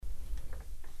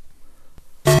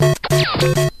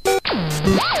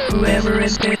Whoever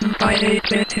is bitten by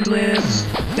 8-bit and lives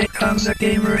becomes a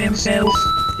gamer himself.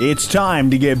 It's time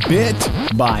to get bit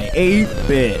by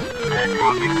 8-bit.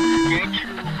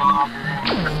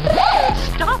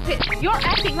 Stop it! You're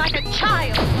acting like a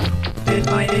child! Bit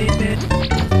by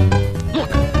 8-bit. Look,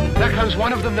 there comes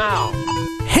one of them now.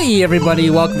 Hey everybody,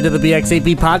 welcome to the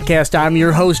BXAP podcast. I'm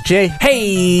your host, Jay.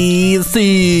 Hey, this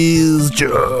is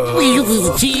Joe.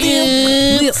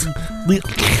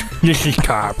 This is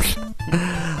Cops.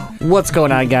 What's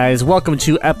going on, guys? Welcome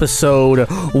to episode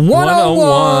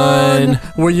 101,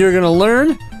 where you're going to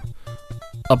learn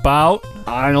about,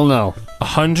 I don't know,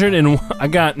 101. I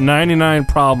got 99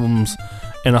 problems,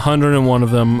 and 101 of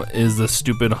them is the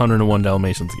stupid 101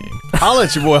 Dalmatians game. I'll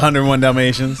let your boy 101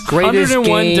 Dalmatians. greatest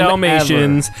 101 game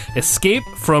Dalmatians Escape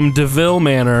from DeVille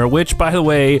Manor, which, by the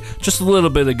way, just a little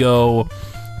bit ago,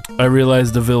 I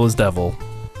realized DeVille is devil.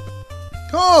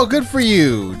 Oh, good for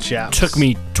you, chaps. Took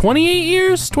me 28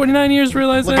 years, 29 years to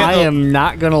realize ever. that. I am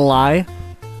not going to lie.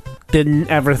 Didn't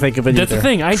ever think of it That's either. the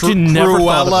thing. I did never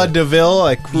thought Cruella of it. DeVille,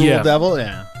 like cruel Yeah. devil.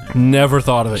 Yeah. Never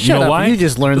thought of it. Shut you know up. why? You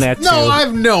just learned that too. No,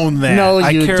 I've known that. No,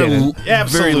 I you care didn't. very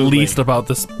Absolutely. least about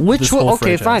this. Which this one? whole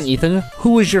Okay, franchise. fine, Ethan.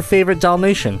 Who was your favorite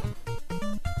Dalmatian?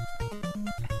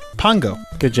 Pongo,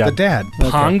 Good job. the dad.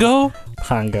 Pongo?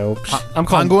 Pongo. I'm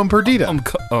calling. Pongo and Perdita.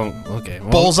 Okay. Well,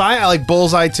 Bullseye. I like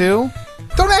Bullseye too.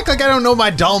 Don't act like I don't know my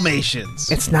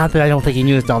Dalmatians. It's not that I don't think he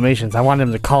knew his Dalmatians. I wanted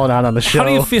him to call it out on the show. How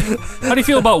do you feel? How do you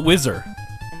feel about Whizzer?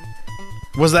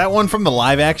 Was that one from the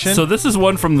live action? So this is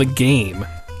one from the game.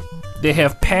 They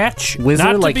have Patch. Whizzer,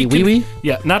 not to like be Wee Wee?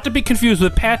 Yeah, not to be confused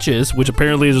with Patches, which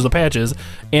apparently is the Patches,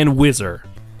 and Whizzer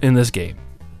in this game.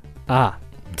 Ah,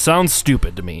 Sounds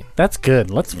stupid to me. that's good.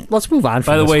 Let's move on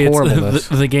from By the this way, horribleness.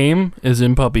 the game is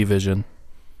in puppy vision.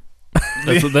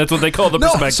 That's what they call the No,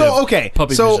 perspective. so, okay,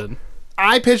 Puppy so- vision.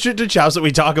 I pitched it to Chows that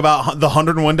we talk about the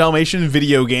 101 Dalmatian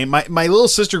video game. My little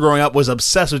sister growing up was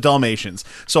obsessed with Dalmatians.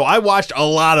 So I watched a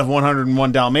lot of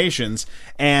 101 Dalmatians,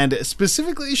 and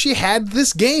specifically she had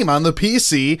this game on the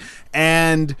PC,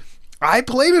 and I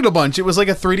played it a bunch. It was like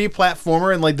a 3D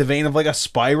platformer in like the vein of like a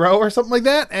Spyro or something like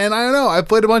that, and I don't know. I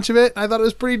played a bunch of it. I thought it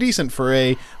was pretty decent for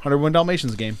a 101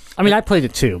 Dalmatians game. I mean, I played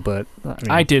it too, but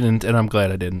I didn't, and I'm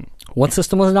glad I didn't. what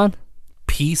system was it on?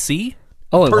 PC?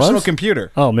 Oh, it Personal was? computer.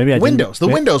 Oh, maybe I didn't. Windows. The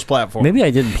Windows platform. Maybe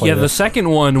I didn't play Yeah, the this. second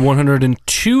one,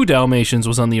 102 Dalmatians,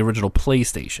 was on the original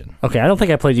PlayStation. Okay, I don't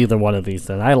think I played either one of these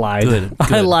then. I lied. Good.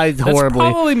 I lied horribly.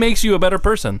 That probably makes you a better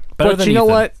person. Better But than you know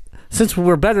Ethan. what? Since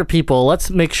we're better people, let's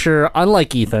make sure,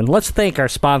 unlike Ethan, let's thank our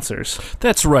sponsors.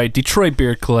 That's right, Detroit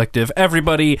Beard Collective.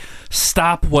 Everybody,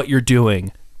 stop what you're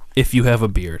doing if you have a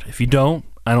beard. If you don't,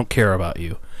 I don't care about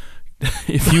you.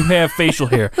 If you have facial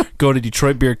hair, go to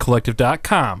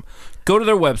DetroitBeardCollective.com. Go to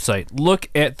their website. Look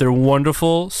at their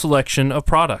wonderful selection of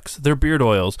products. Their beard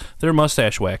oils, their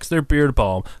mustache wax, their beard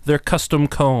balm, their custom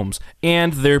combs,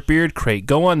 and their beard crate.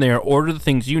 Go on there, order the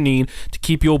things you need to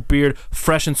keep your beard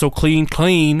fresh and so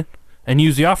clean, and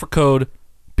use the offer code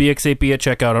BXAP at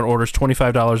checkout on orders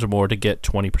 $25 or more to get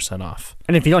 20% off.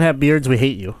 And if you don't have beards, we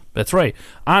hate you. That's right.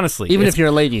 Honestly. Even it's- if you're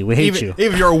a lady, we hate you.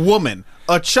 If you're a woman,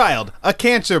 a child, a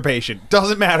cancer patient,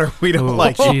 doesn't matter. We don't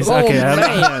like you. Jeez, okay,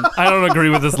 I don't agree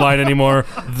with this line anymore.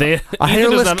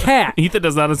 hairless cat. Ethan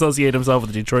does not associate himself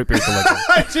with the Detroit Beard Collective.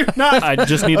 I do not I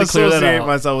just need to clear that associate out.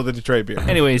 myself with the Detroit beer.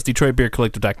 Anyways,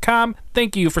 DetroitBeardCollective.com.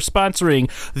 Thank you for sponsoring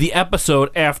the episode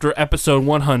after episode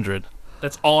 100.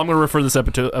 That's all I'm going to refer this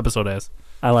episode as.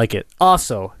 I like it.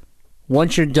 Also,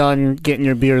 once you're done getting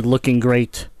your beard looking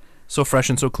great, So fresh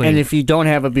and so clean. and if you don't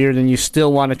have a beard and you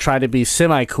still want to try to be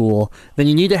semi-cool, then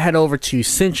you need to head over to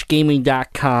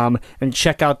cinchgaming.com and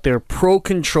check out their Pro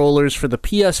controllers for the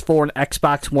PS4 and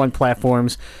Xbox One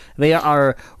platforms. They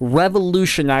are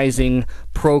revolutionizing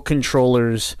Pro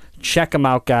controllers. Check them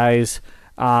out, guys.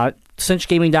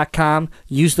 cinchgaming.com.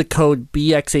 Use the code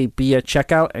BXAB at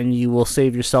checkout, and you will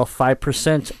save yourself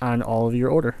 5% on all of your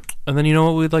order. And then you know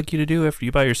what we'd like you to do after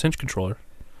you buy your Cinch controller?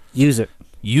 Use it.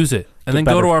 Use it. And Get then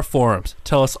go better. to our forums.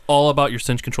 Tell us all about your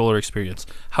Cinch controller experience.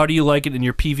 How do you like it in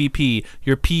your PvP,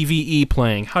 your PvE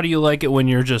playing? How do you like it when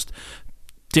you're just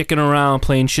dicking around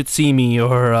playing Shitsimi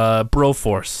or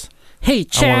Broforce? Hey,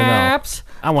 chaps.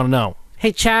 I want to know.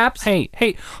 Hey, chaps. Hey,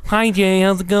 hi Jay,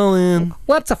 how's it going?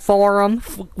 What's a forum?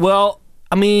 Well,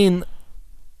 I mean,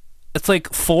 it's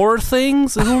like 4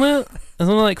 things, isn't it?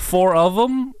 Isn't it like 4 of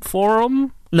them?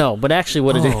 Forum? No, but actually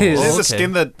what it Oh. is... Is this the Okay.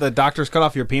 skin that the doctors cut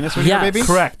off your penis when you're a Yes. baby?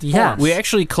 Correct. Yes. We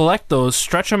actually collect those,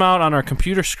 stretch them out on our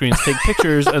computer screens, take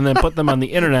pictures, and then put them on the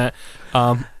internet.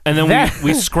 And then That-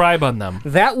 we scribe on them.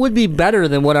 That would be better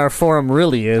than what our forum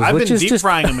really is, I've which been is deep just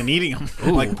frying them and eating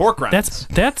them like pork rinds.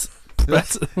 That's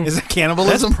That's Is it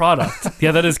cannibalism? product.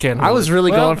 Yeah, that is cannibalism. I was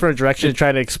really Well, going for a direction to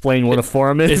try to explain what a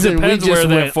forum is, it and we depends just where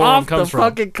that went forum off comes the from.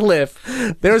 fucking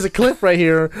cliff. There's a cliff right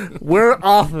here. We're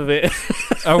off of it.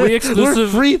 Are we We're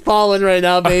exclusive? free falling right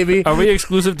now, baby. Are we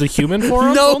exclusive to human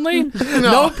forums No. only?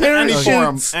 No parachutes.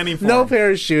 forum, any forum. No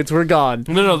parachutes. We're gone.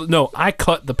 No. I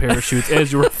cut the parachutes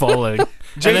as you were falling.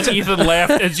 And then Ethan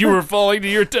laughed as you were falling to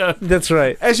your death. That's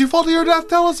right. As you fall to your death,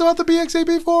 tell us about the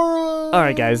BXAB forum. All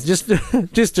right, guys. Just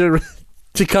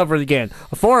to cover it again,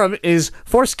 a forum is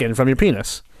foreskin from your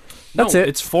penis. That's No, it.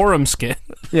 It's forum skin.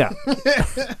 Yeah.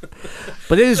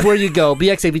 But it is where you go,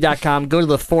 bxab.com, go to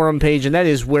the forum page, and that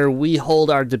is where we hold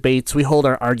our debates, we hold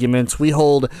our arguments, we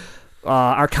hold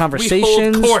our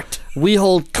conversations. court. We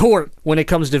hold court when it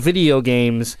comes to video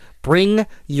games. Bring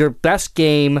your best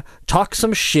game, talk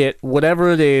some shit,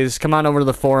 whatever it is, come on over to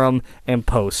the forum and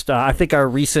post. I think our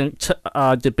recent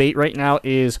debate right now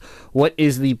is what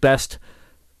is the best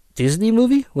Disney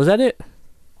movie? Was that it?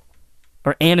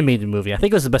 Or animated movie? I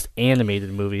think it was the best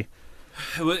animated movie.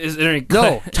 Is there any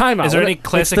No, time out. Is there any It's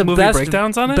classic the movie best,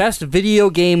 breakdowns on it? Best video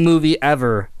game movie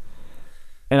ever.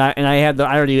 And I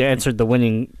already answered the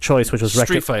winning choice, which was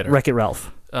Street Fighter. Wreck-It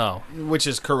Ralph. Oh, Which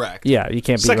is correct. Yeah, you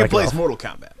can't beat Second Wreck-It place, Ralph. Mortal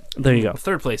Kombat. There you go.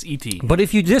 third place, E.T. But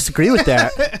if you disagree with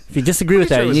that, Pretty sure you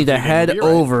it was need a to video head movie, you're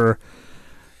right. over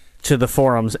to the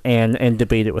forums and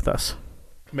debate it with us.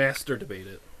 Master debate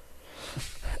it.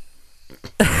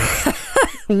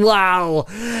 Wow.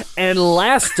 And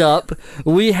last up,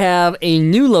 we have a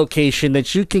new location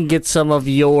that you can get some of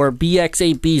your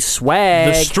BXAB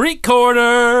swag. The street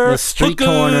corner. The street Hookers.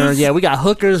 corner. Yeah, we got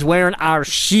hookers wearing our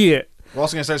shit. We're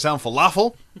also going to start selling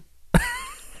falafel.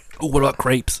 Ooh, what about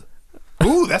crepes?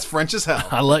 Ooh, that's French as hell.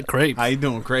 I like crepes. How you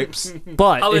doing, crepes?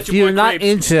 But I'll let if you you're boy not crepes.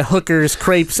 into hookers,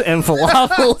 crepes, and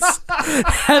falafels,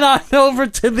 head on over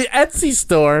to the Etsy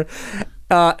store,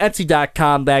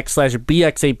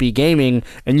 etsy.com/BXAP Gaming,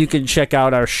 and you can check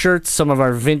out our shirts, some of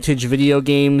our vintage video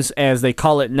games, as they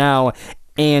call it now,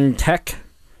 and tech.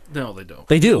 No, they don't.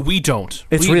 They do. We don't.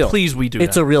 It's we, real. Please, we do.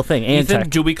 It's that. a real thing. And Ethan, tech.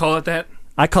 do we call it that?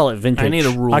 I call it vintage. I need a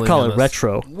I ruling call on it this.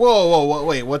 retro. Whoa,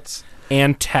 wait, what's...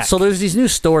 And tech. So there's these new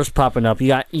stores popping up. You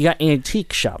got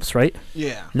antique shops, right?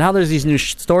 Yeah. Now there's these new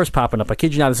stores popping up. I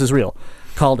kid you not, this is real.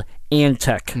 Called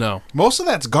Antech. no. Most of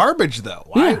that's garbage, though.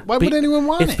 Why would anyone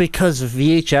want It's it? because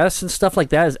VHS and stuff like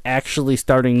that is actually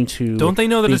starting to. Don't they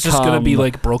know that it's just gonna be, become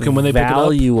like, broken when they pick it up?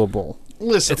 valuable.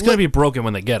 Listen, It's going to be broken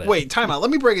when they get it. Wait, time out. Let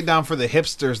me break it down for the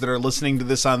hipsters that are listening to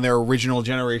this on their original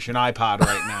generation iPod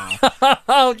right now.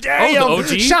 Oh damn! Oh,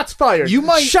 the OG? Shots fired. You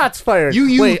might- Shots fired.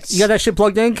 you Wait, youths- you got that shit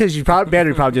plugged in? Because your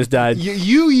battery probably just died.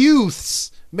 You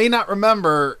youths may not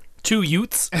remember Two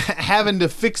Utes. having to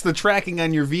fix the tracking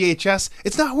on your VHS.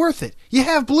 It's not worth it. You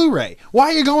have Blu-ray. Why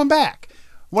are you going back?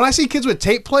 When I see kids with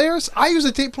tape players, I used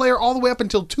a tape player all the way up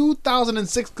until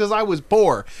 2006 because I was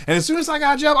poor. And as soon as I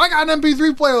got a job, I got an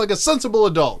MP3 player like a sensible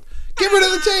adult. Get rid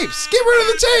of the tapes. Get rid of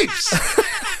the tapes.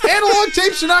 Analog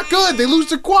tapes are not good. They lose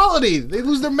their quality. They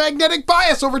lose their magnetic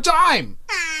bias over time.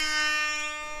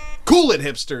 Cool it,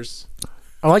 hipsters.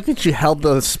 I like that you held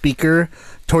the speaker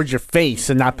towards your face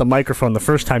and not the microphone the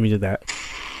first time you did that.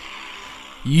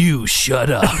 You shut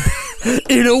up.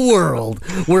 In a world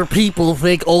where people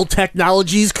think old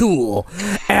technology's cool,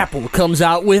 Apple comes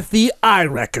out with the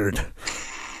iRecord.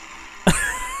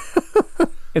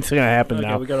 It's gonna happen Okay,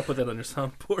 now. we got to put that on your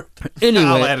soundboard.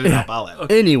 I'll add it Anyway, up. I'll add it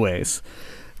up. anyways,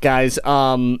 guys,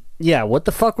 yeah, what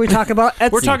the fuck were we talking about?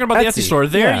 Etsy. We're talking about the Etsy store.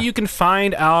 There Yeah. you can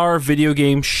find our video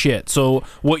game shit. So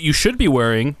what you should be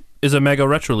wearing is a Mega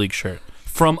Retro League shirt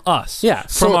from us. Yeah, From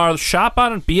so- our shop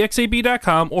on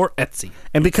bxab.com or Etsy.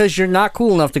 And because you're not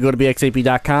cool enough to go to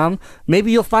bxap.com,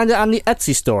 maybe you'll find it on the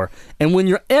Etsy store. And when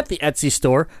you're at the Etsy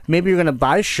store, maybe you're going to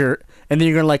buy a shirt, and then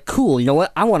you're going to like, cool, you know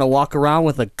what? I want to walk around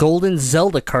with a golden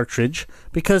Zelda cartridge,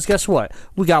 because guess what?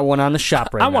 We got one on the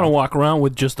shop right I now. want to walk around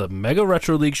with just a Mega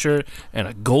Retro League shirt and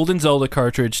a Golden Zelda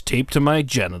cartridge taped to my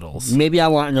genitals. Maybe I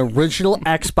want an original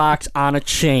Xbox on a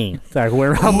chain that I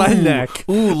wear around my neck.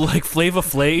 Ooh, like Flava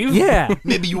Flav? Yeah.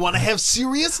 Maybe you want to have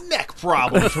serious neck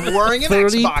problems from wearing an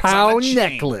Xbox on a 30-pound chain.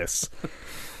 necklace.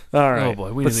 All right. Oh,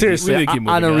 boy, we But need to seriously, keep moving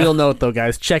on a on. real note, though,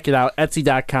 guys, check it out.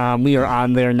 Etsy.com. We are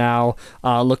on there now,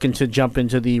 looking to jump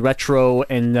into the retro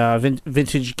and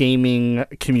vintage gaming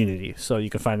community. So you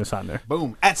can find us on there.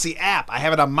 Boom. Etsy app. I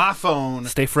have it on my phone.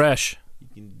 Stay fresh.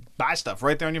 Buy stuff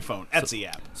right there on your phone. Etsy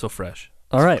app. So fresh.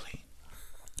 All right.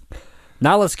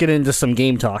 Now let's get into some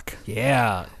game talk.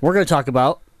 Yeah. We're going to talk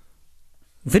about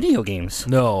video games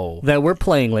No. that we're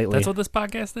playing lately. That's what this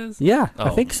podcast is? Yeah, I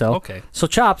Oh, think so. okay. So,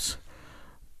 Chops,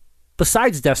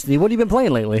 besides Destiny, what have you been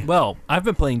playing lately? Well, I've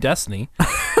been playing Destiny,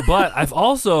 but I've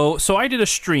also I did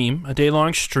a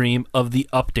day-long stream of the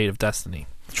update of Destiny,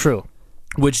 True.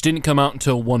 which didn't come out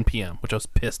until 1 p.m., which I was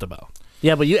pissed about.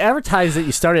 Yeah, but you advertised that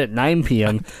you started at 9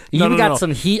 p.m. You No, even no, got no.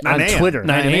 some heat 9 on a.m. Twitter.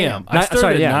 9 a.m. I started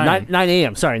sorry, at yeah, 9. 9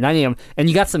 a.m. Sorry, 9 a.m. And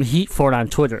you got some heat for it on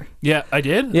Twitter. Yeah, I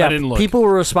did? Yeah, I didn't look. people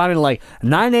were responding like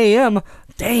 9 a.m.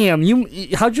 Damn,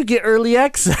 how'd you get early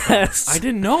access? I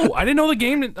didn't know. I didn't know the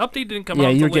game update didn't come Yeah,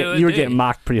 out you were until later getting that you were day. getting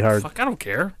mocked pretty hard. Fuck, I don't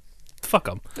care. Fuck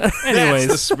them. That's the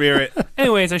Anyways, spirit.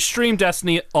 I streamed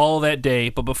Destiny all that day,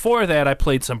 but before that, I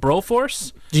played some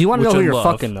Broforce. Do you want to which know who I you're love.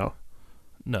 fucking though?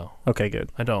 No, Okay, good.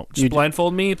 I don't. You Just d-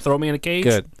 blindfold me, throw me in a cage.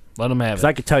 Good. Let them have Because it.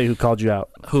 I could tell you who called you out.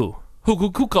 Who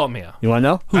called me out? You want to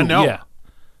know? Who? I know. Yeah,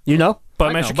 You know? but I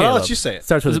I'm know, actually but I'll Caleb. let you say it.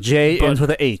 Starts with a J, but- ends with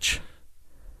a H.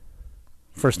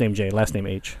 First name J, last name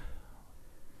H.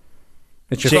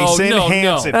 It's your Jason no.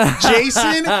 Hansen.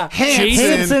 Jason Hansen.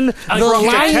 Hansen, the from To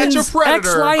Catch a Lions, Predator.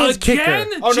 ex-Lions Again?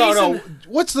 kicker. Oh no, no. Jason-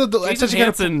 What's the Jason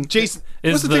Hansen Jason?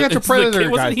 is What's the Catch a it's Predator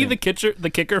Wasn't guy's he name? the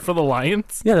kicker for the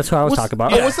Lions? Yeah, that's who I was talking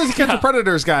about. What's the Catch a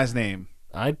Predator's guy's name?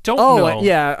 I don't Oh, know.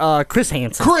 yeah, Chris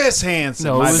Hansen. Chris Hansen.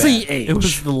 No, my it was, bad. C-H. it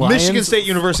was the Lions. Michigan State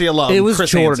University alum. It was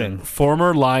Chris Jordan. Hansen.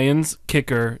 Former Lions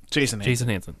kicker Jason Hansen. Jason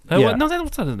Hansen. Yeah. No,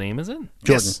 that's not his name, is it? Jordan.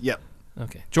 Yes. Yep.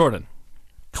 Okay, Jordan.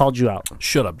 Called you out.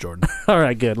 Shut up, Jordan. All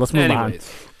right, good. Let's move on.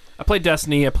 Anyways, I played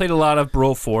Destiny. I played a lot of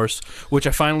Broforce, which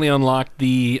I finally unlocked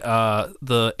the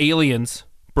aliens,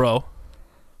 bro.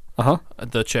 Uh-huh.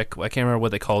 The chick. I can't remember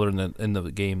what they called her in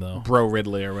the game though. Bro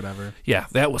Ridley or whatever. Yeah,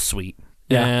 that was sweet.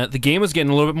 Yeah. The game was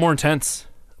getting a little bit more intense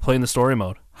playing the story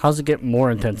mode. How's it get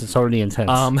more intense? It's already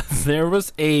intense. There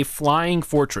was a flying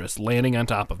fortress landing on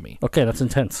top of me Okay, that's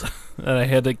intense. that I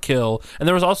had to kill, and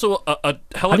there was also a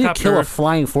helicopter. How do you kill a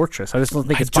flying fortress? I just don't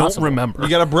think I it's don't possible. remember. You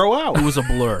got to bro out. It was a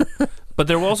blur. But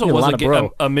there also Yeah, a was lot of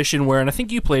bro. a mission where, and I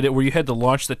think you played it, where you had to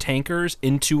launch the tankers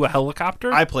into a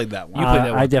helicopter. I played that one. You played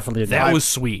that one. I definitely did. That was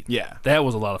sweet. Yeah. That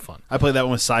was a lot of fun. I played that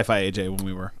one with Sci-Fi AJ when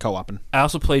we were co-oping. I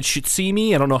also played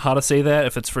Shitsimi. I don't know how to say that,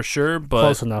 if it's for sure, but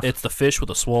Close enough. it's the fish with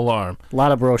a swole arm. A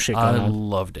lot of bro shit I going on.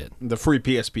 loved it. The free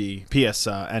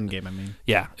PSN game, I mean.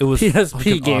 Yeah, it was PSP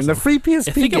fucking game. The awesome. free PSP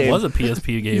I think game. it was a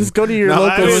PSP game. You just go to your No,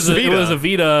 local. it It was was, Vita. it was a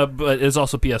Vita, but it's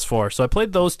also PS4. So I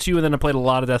played those two, and then I played a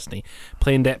lot of Destiny.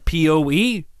 Playing that PoE,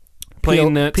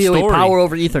 playing that PoE story. power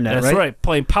over Ethernet, That's right?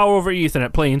 Playing Power over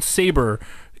Ethernet, playing Saber,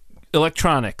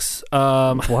 Electronics.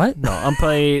 What? No, I'm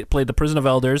played the Prison of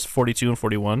Elders 42 and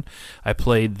 41. I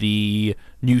played the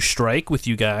new Strike with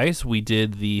you guys. We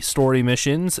did the story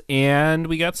missions, and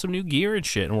we got some new gear and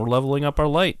shit, and we're leveling up our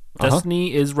light.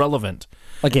 Destiny is relevant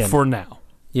Again. for now.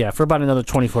 Yeah, for about another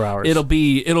 24 hours. It'll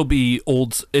be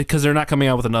old because they're not coming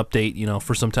out with an update,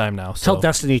 for some time now. So Till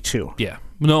Destiny 2. yeah,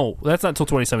 no, that's not until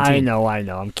 2017. I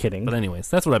know. I'm kidding. But anyways,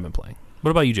 that's what I've been playing.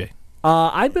 What about you, Jay?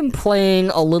 I've been playing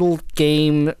a little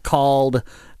game called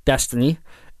Destiny,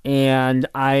 and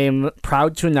I'm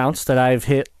proud to announce that I've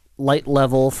hit light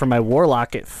level for my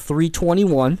Warlock at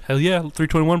 321. Hell yeah,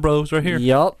 321 bros right here.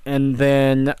 Yup, and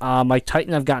then my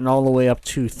Titan I've gotten all the way up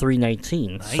to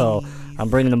 319. So I'm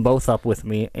bringing them both up with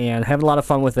me and having a lot of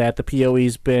fun with that. The PoE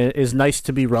is nice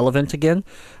to be relevant again.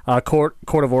 Court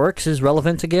of Oryx is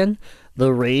relevant again.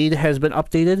 The raid has been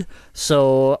updated,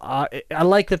 so I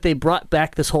like that they brought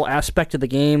back this whole aspect of the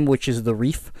game, which is the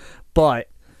reef, but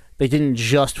they didn't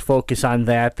just focus on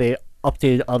that. They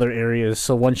updated other areas,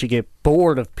 so once you get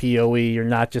bored of PoE, you're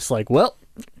not just like, well,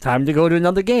 time to go to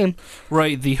another game.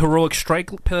 Right, the Heroic Strike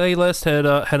playlist had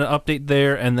an update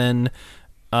there, and then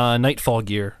Nightfall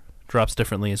gear drops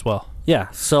differently as well. Yeah,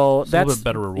 so It's a that's little bit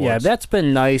better rewards. Yeah, that's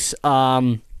been nice.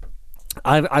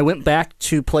 I went back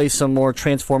to play some more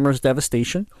Transformers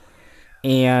Devastation,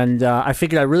 and I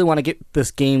figured I really want to get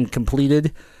this game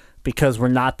completed because we're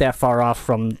not that far off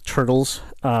from Turtles,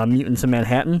 Mutants in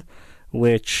Manhattan,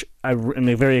 which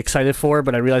I'm very excited for,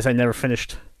 but I realized I never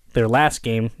finished their last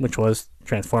game, which was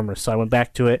Transformers. So I went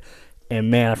back to it,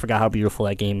 and man, I forgot how beautiful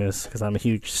that game is because I'm a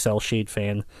huge Cell Shade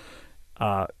fan.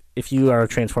 If you are a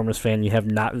Transformers fan, you have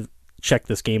not checked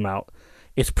this game out.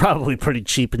 It's probably pretty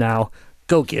cheap now.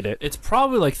 Go get it. It's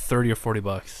probably like $30 or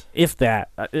 $40. If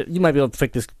that. You might be able to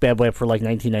pick this bad boy up for like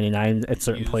 $19.99 at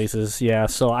certain places. Yeah,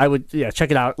 so I would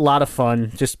check it out. A lot of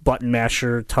fun. Just button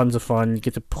masher, tons of fun. You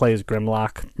get to play as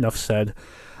Grimlock. Enough said.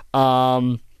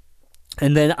 And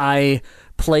then I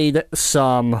played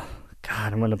some...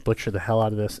 God, I'm going to butcher the hell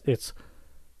out of this. It's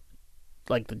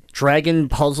like the Dragon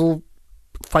Puzzle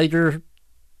Fighter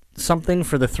something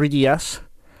for the 3DS.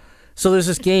 So there's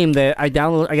this game that I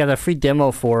got a free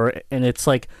demo for, and it's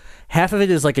like half of it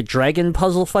is like a Dragon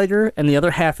Puzzle Fighter, and the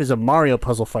other half is a Mario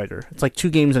Puzzle Fighter. It's like two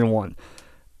games in one.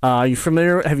 You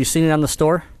familiar? Have you seen it on the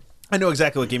store? I know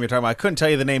exactly what game you're talking about. I couldn't tell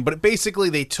you the name, but basically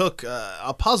they took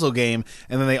a puzzle game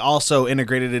and then they also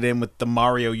integrated it in with the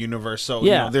Mario universe. So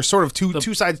Yeah. there's sort of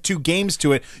two sides, two games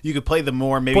to it. You could play the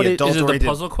more maybe But Is it the adult-oriented.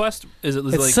 Puzzle Quest? Is it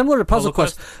It's like similar to Puzzle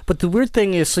Quest, but the weird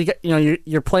thing is, so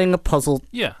you're playing a puzzle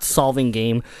Yeah. solving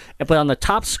game, but on the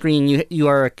top screen you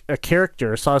are a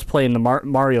character. So I was playing the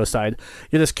Mario side.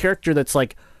 You're this character that's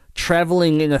like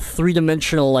traveling in a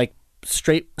 3-dimensional like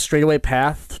straightaway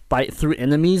path through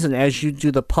enemies, and as you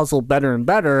do the puzzle better and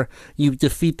better, you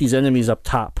defeat these enemies up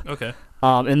top. Okay.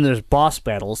 And there's boss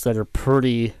battles that are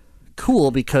pretty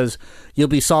cool because you'll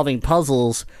be solving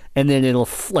puzzles and then it'll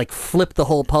flip the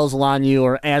whole puzzle on you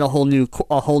or add a whole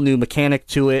new mechanic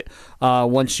to it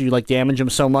once you like damage them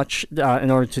so much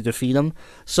in order to defeat them.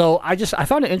 So I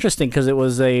found it interesting because it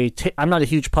was I'm not a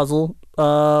huge puzzle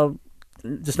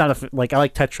just not I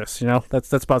like Tetris,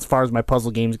 that's about as far as my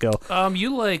puzzle games go.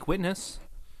 You like Witness?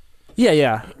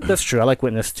 Yeah, that's true. I like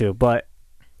Witness too, but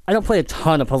I don't play a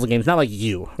ton of puzzle games. Not like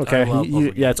you, okay? I love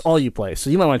puzzle Yeah, it's all you play. So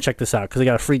you might want to check this out because I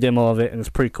got a free demo of it and it's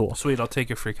pretty cool. Sweet, I'll take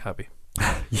your free copy.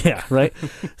 Yeah, right.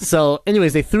 So,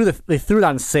 anyways, they threw it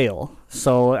on sale.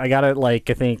 So I got it I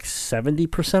think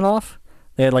 70% off.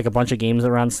 They had a bunch of games that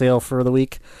were on sale for the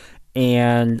week,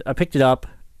 and I picked it up,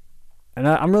 and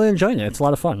I'm really enjoying it. It's a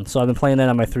lot of fun. So I've been playing that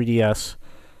on my 3DS.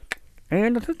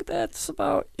 And I think that's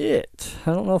about it.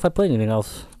 I don't know if I played anything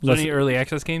else. Is there any early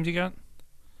access games you got?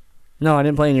 No, I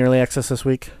didn't play any early access this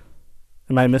week.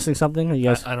 Am I missing something? Are you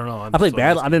guys? I don't know. I played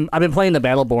Battle. I've been playing the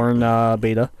Battleborn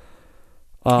beta.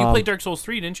 You played Dark Souls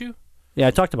 3, didn't you? Yeah,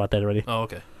 I talked about that already. Oh,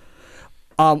 okay.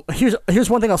 Here's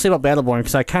one thing I'll say about Battleborn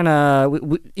because I kind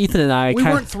of Ethan and I we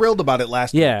weren't thrilled about it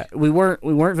last Yeah, week. we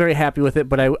weren't very happy with it,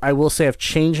 but I will say I've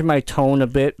changed my tone a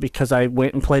bit because I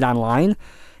went and played online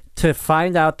to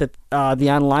find out that the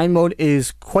online mode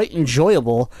is quite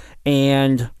enjoyable,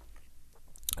 and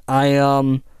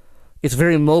it's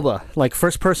very MOBA, like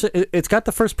first person. It's got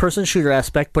the first person shooter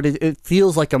aspect, but it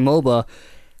feels like a MOBA.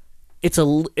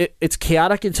 It's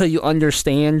chaotic until you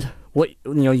understand what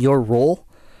your role,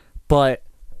 but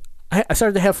I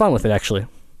started to have fun with it actually.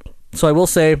 So I will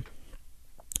say,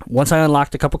 once I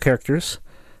unlocked a couple characters,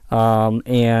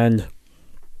 and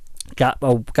got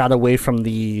away from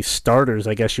the starters,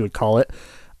 I guess you would call it,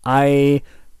 I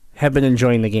have been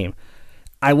enjoying the game.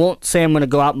 I won't say I'm going to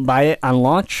go out and buy it on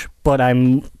launch, but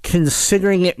I'm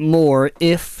considering it more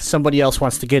if somebody else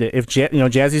wants to get it. If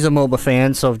Jazzy's a MOBA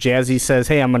fan, so if Jazzy says,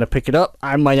 "Hey, I'm going to pick it up,"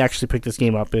 I might actually pick this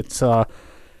game up. It's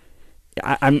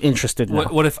I'm interested now.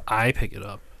 What if I pick it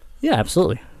up? Yeah,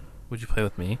 absolutely. Would you play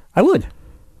with me? I would.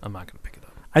 I'm not going to pick it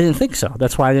up. I didn't think so.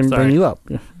 That's why I didn't Sorry. bring you up.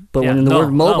 But Yeah, when the word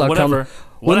MOBA comes,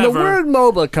 when the word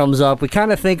MOBA comes up, we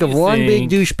kind of think of You one big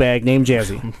think- douchebag named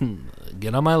Jazzy.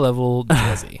 Get on my level,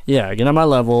 Jazzy. Yeah, get on my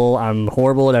level. I'm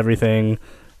horrible at everything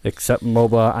except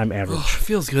MOBA. I'm average.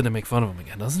 Feels good to make fun of him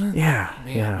again, doesn't it? Yeah,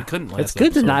 Man, yeah. we couldn't last It's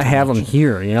good to episode not too have much. him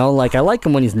here. I like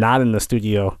him when he's not in the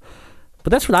studio.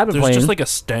 But that's what I've been There's playing. just like a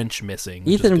stench missing.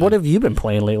 which is Ethan, what good. have you been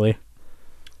playing lately?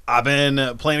 I've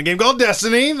been playing a game called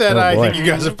Destiny that Oh, I boy. think you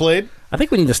guys have played. I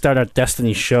think we need to start our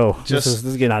Destiny show. Just this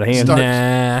is getting out of hand. start-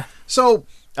 Nah. So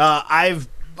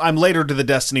I'm later to the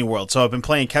Destiny world, so I've been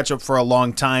playing catch up for a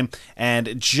long time,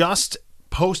 and just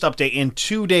post update in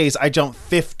 2 days I jumped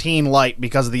 15 light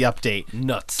because of the update.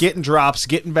 Nuts. Getting drops,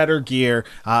 getting better gear.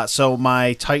 So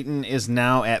my Titan is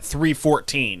now at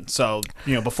 314. So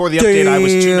before the update I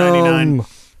was 299.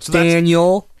 So that's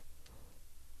Daniel.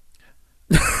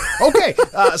 okay.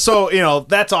 So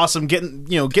that's awesome.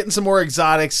 Getting some more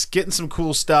exotics, getting some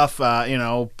cool stuff.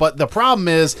 But the problem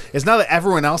is now that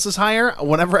everyone else is higher,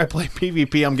 whenever I play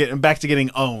PvP, I'm getting back to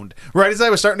getting owned. Right as I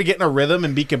was starting to get in a rhythm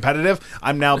and be competitive,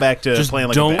 I'm now back to Just playing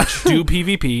like don't a bitch. do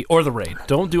PvP or the raid.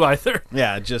 Don't do either.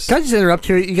 Yeah, just Can I just interrupt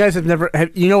here? You guys have never...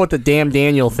 you know what the damn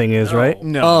Daniel thing is, right?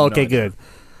 No, Oh, no, okay, I good.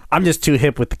 I'm just too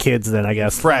hip with the kids then, I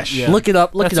guess. fresh. Yeah. Look it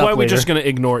up. Look That's it up why we're later. just going to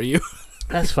ignore you.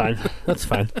 That's fine. That's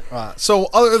fine. So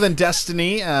other than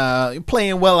Destiny,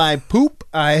 playing while I poop,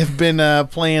 I have been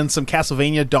playing some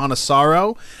Castlevania Dawn of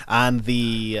Sorrow on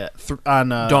the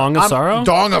Dong of Sorrow?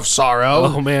 Dong of Sorrow.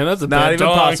 Oh, man, that's a Not bad even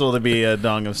dong. possible to be a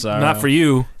Dong of Sorrow. Not for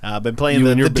you. I've been playing You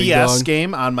the and your big DS dog.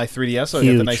 game on my 3DS, so I got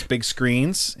Huge. the nice big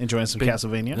screens, enjoying some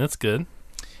Castlevania. That's good.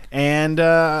 And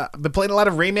I've been playing a lot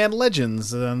of Rayman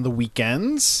Legends on the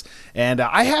weekends. And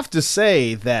I have to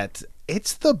say that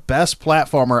it's the best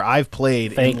platformer I've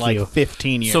played Thank in like you.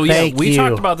 15 years. So, yeah, Thank we you.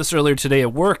 talked about this earlier today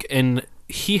at work, and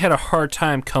he had a hard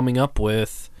time coming up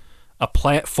with a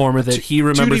platformer that he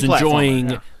remembers 2D platformer, enjoying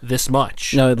yeah. this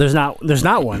much. No, there's not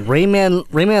one.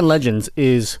 Rayman Legends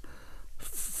is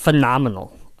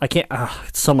phenomenal. I can't.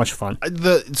 It's so much fun.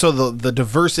 The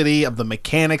diversity of the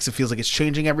mechanics, it feels like it's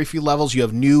changing every few levels. You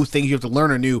have new things you have to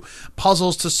learn, or new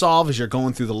puzzles to solve as you're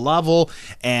going through the level.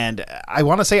 And I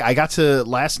want to say I got to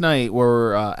last night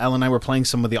where Elle and I were playing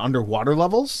some of the underwater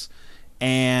levels,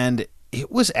 and it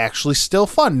was actually still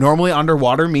fun. Normally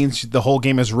underwater means the whole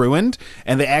game is ruined,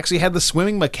 and they actually had the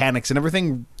swimming mechanics and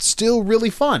everything still really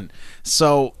fun.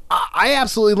 So I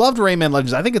absolutely loved Rayman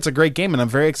Legends. I think it's a great game, and I'm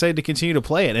very excited to continue to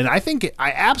play it. And I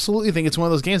absolutely think it's one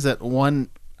of those games that when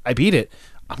I beat it,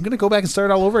 I'm going to go back and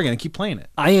start it all over again and keep playing it.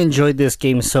 I enjoyed this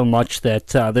game so much that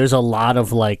there's a lot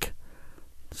of like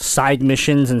side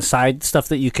missions and side stuff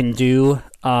that you can do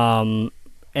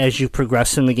as you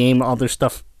progress in the game. Other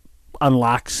stuff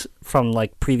unlocks from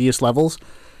like previous levels,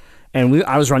 and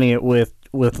I was running it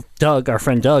with Doug, our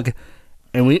friend Doug,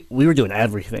 and we were doing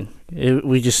everything.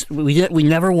 We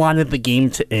never wanted the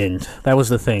game to end. That was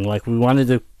the thing. Like, we wanted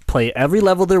to play every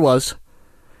level there was.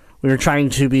 We were trying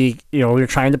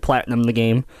to platinum the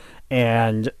game,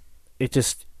 and it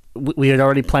just, we had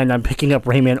already planned on picking up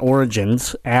Rayman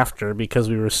Origins after, because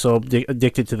we were so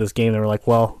addicted to this game. They were like,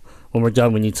 well, when we're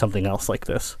done, we need something else like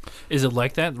this. Is it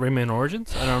like that, Rayman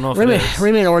Origins? I don't know if Rayman, it is.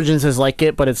 Rayman Origins is like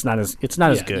it, but it's not as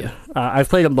good. Yeah. I've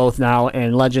played them both now,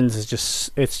 and Legends is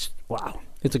just, wow.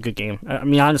 It's a good game. I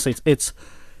mean, honestly, it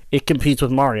competes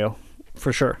with Mario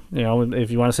for sure. You know, if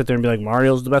you want to sit there and be like,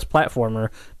 Mario's the best platformer,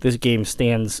 this game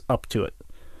stands up to it.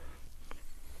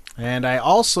 And I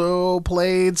also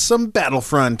played some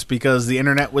Battlefront because the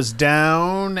internet was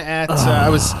down at.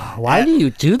 Why do you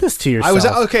do this to yourself? I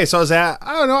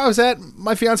was at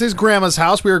my fiance's grandma's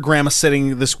house. We were grandma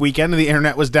sitting this weekend, and the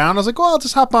internet was down. I was like, well, I'll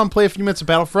just hop on and play a few minutes of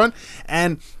Battlefront,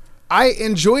 and I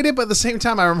enjoyed it. But at the same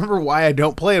time, I remember why I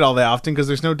don't play it all that often, because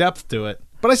there's no depth to it.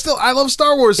 But I love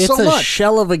Star Wars so much. It's a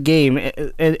shell of a game,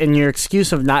 and your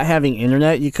excuse of not having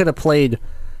internet, you could have played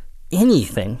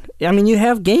anything. I mean, you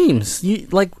have games. You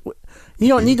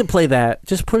don't need to play that.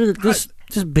 Just put it. Just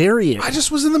bury it. I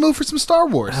just was in the mood for some Star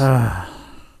Wars. I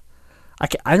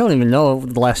don't even know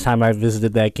the last time I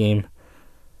visited that game.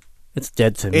 It's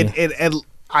dead to me.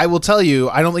 I will tell you,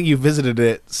 I don't think you visited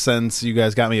it since you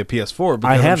guys got me a PS4. Because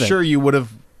I haven't. I'm sure you would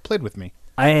have played with me.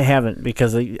 I haven't,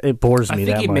 because it bores me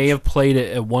that much. I think you may have played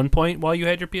it at one point while you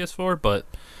had your PS4, but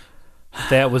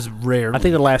that was rare. I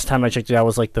think the last time I checked it out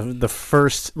was like the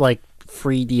first like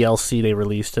free DLC they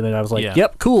released, and then I was like,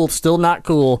 Yep, cool, still not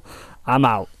cool. I'm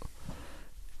out.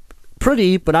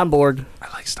 Pretty, but I'm bored.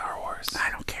 I like Star Wars.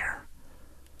 I don't care.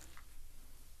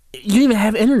 You didn't even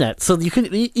have internet, so you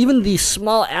could even the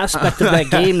small aspect of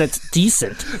that game that's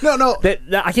decent. No. That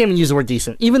I can't even use the word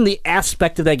decent. Even the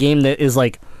aspect of that game that is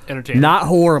like entertaining, not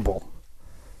horrible,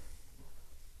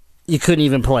 you couldn't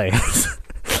even play.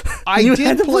 You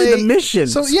had to play the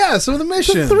missions. So the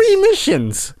missions. The 3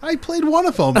 missions. I played one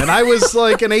of them, and I was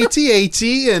like an AT-AT,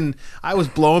 and I was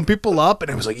blowing people up, and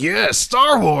it was like, yeah,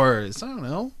 Star Wars. I don't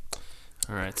know.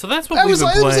 All right, so that's what we've been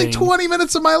playing. It was like 20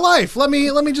 minutes of my life. Let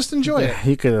me just enjoy it.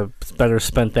 You could have better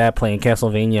spent that playing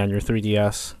Castlevania on your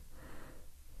 3DS.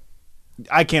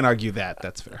 I can't argue that.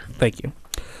 That's fair. Thank you.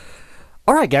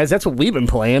 All right, guys, that's what we've been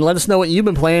playing. Let us know what you've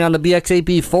been playing on the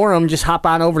BXAP forum. Just hop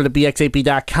on over to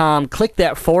bxap.com, click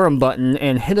that forum button,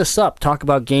 and hit us up. Talk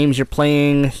about games you're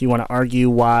playing. You want to argue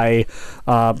why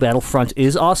Battlefront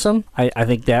is awesome? I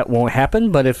think that won't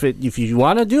happen, but if you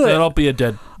want to do it... That'll be a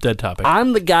dead topic.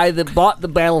 I'm the guy that bought the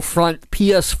Battlefront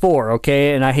PS4,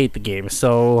 okay, and I hate the game,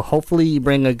 so hopefully you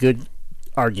bring a good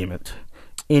argument.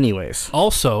 Anyways.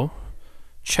 Also,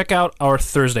 check out our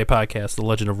Thursday podcast, The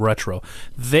Legend of Retro.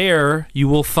 There you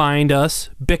will find us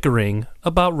bickering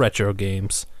about retro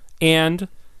games and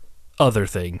other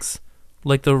things,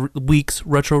 like the week's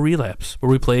Retro Relapse, where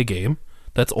we play a game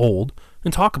that's old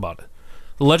and talk about it.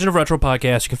 The Legend of Retro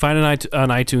podcast, you can find it on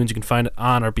iTunes, you can find it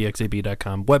on our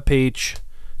bxab.com webpage.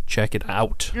 Check it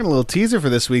out. And a little teaser for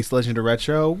this week's Legend of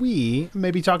Retro. We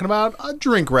may be talking about a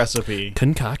drink recipe.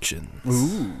 Concoctions.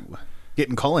 Ooh.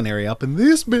 Getting culinary up in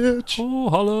this bitch.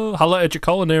 Oh, holla at your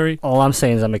culinary. All I'm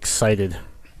saying is I'm excited.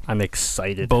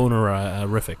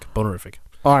 Bonerific.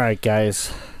 All right,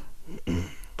 guys.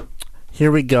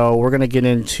 Here we go. We're going to get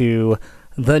into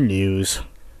the news.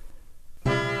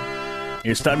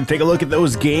 It's time to take a look at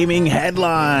those gaming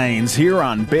headlines here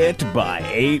on Bit by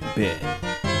 8-Bit.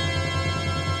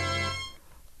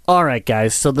 All right,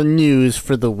 guys. So the news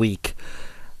for the week.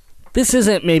 This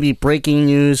isn't maybe breaking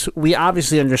news. We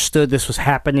obviously understood this was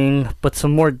happening, but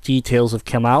some more details have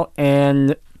come out,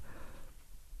 and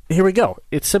here we go.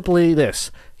 It's simply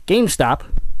this. GameStop.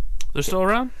 They're still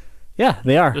around? Yeah,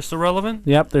 they are. They're still relevant?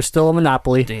 Yep, they're still a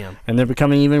monopoly. Damn. And they're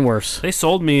becoming even worse. They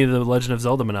sold me the Legend of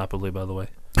Zelda Monopoly, by the way.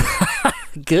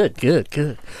 Good.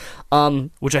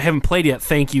 which I haven't played yet.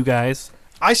 Thank you guys.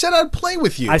 I said I'd play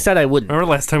with you. I said I wouldn't. Remember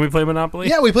last time we played Monopoly?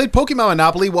 Yeah, we played Pokemon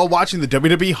Monopoly while watching the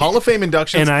WWE Hall of Fame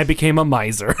inductions. And I became a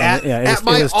miser. at, Yeah, at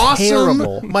my it was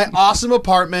terrible. my awesome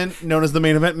apartment known as the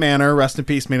Main Event Manor. Rest in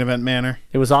peace, Main Event Manor.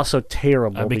 It was also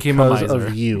terrible I became a because miser.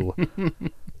 of you.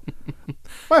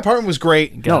 My apartment was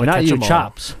great. No, Gotta not catch you, 'em all.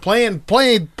 Chops. Playing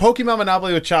Pokemon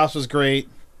Monopoly with Chops was great.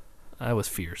 I was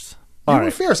fierce. You All were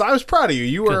right. fierce. I was proud of you.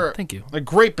 You were Thank you. a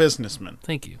great businessman.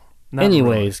 Thank you. Not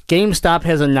Anyways, GameStop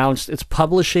has announced its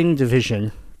publishing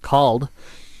division called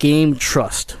Game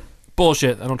Trust. wrong.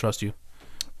 Bullshit. I don't trust you.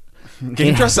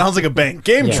 Game Trust sounds like a bank.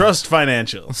 Game Yeah. Trust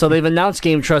Financial. So they've announced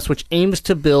Game Trust, which aims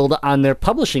to build on their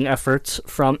publishing efforts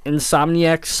from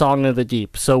Insomniac's Song of the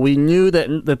Deep. So we knew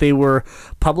that they were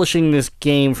publishing this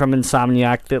game from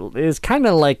Insomniac that is kind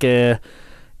of like I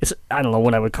don't know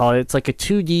what I would call it. It's like a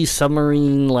 2D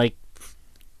submarine like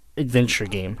adventure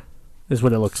game, is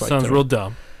what it looks like. Sounds to me. real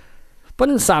dumb. But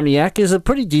Insomniac is a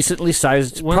pretty decently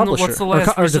sized publisher What's the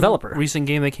last or developer. recent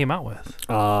game they came out with?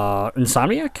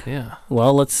 Insomniac? Yeah.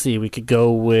 Well, let's see. We could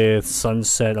go with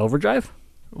Sunset Overdrive.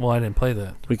 Well, I didn't play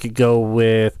that. We could go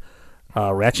with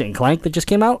Ratchet and Clank that just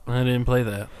came out. I didn't play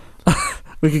that.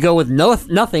 We could go with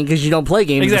nothing because you don't play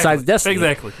games besides Destiny.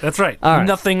 Exactly. That's right. All right.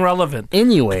 Nothing relevant.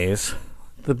 Anyways,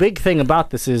 the big thing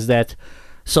about this is that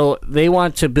so they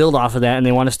want to build off of that and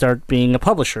they want to start being a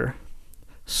publisher.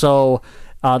 So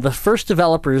the first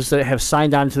developers that have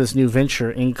signed on to this new venture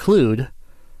include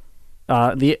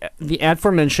the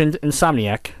aforementioned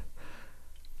Insomniac,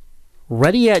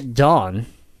 Ready at Dawn,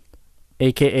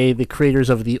 aka the creators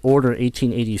of The Order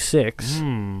 1886,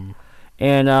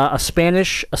 and a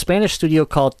Spanish studio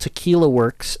called Tequila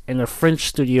Works, and a French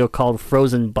studio called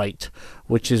Frozen Byte,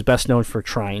 which is best known for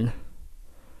Trine,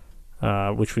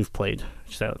 which we've played.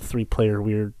 It's that 3-player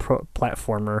weird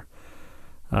platformer.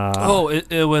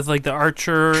 It was like the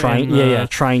Archer. Trine, and,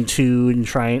 Trine 2 and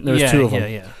Trine. There's two of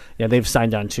them. Yeah, they've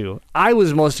signed on too. I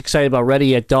was most excited about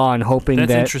Ready at Dawn, hoping That's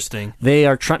that interesting. they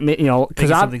are trying, because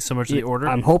something similar to The Order.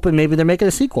 I'm hoping maybe they're making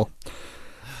a sequel.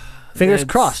 Fingers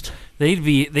crossed. That'd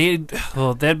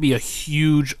be a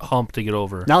huge hump to get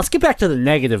over. Now let's get back to the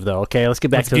negative, though. Okay, let's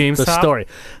get back to the GameStop? story.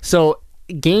 So,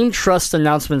 Game Trust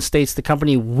announcement states the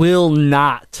company will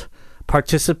not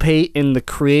participate in the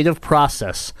creative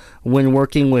process when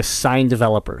working with signed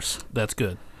developers. That's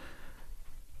good.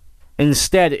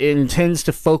 Instead, it intends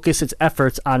to focus its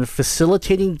efforts on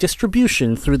facilitating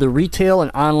distribution through the retail and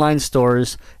online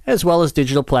stores, as well as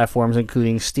digital platforms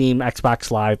including Steam, Xbox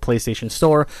Live, PlayStation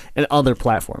Store, and other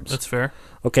platforms. That's fair.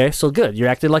 Okay, so good. You're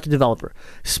acting like a developer.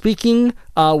 Speaking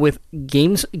with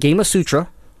Gamasutra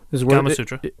is where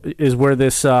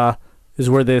this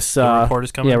report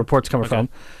is coming. Yeah, report's coming from.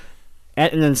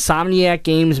 At an Insomniac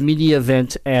Games media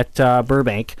event at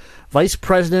Burbank, Vice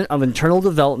President of Internal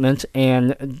Development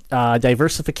and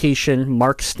Diversification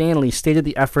Mark Stanley stated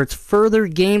the efforts further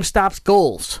GameStop's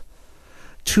goals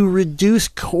to reduce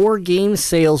core game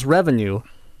sales revenue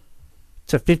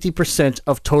to 50%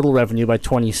 of total revenue by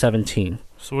 2017.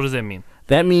 So what does that mean?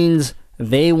 That means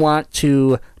they want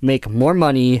to make more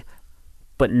money,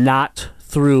 but not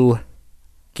through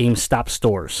GameStop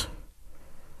stores.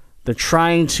 They're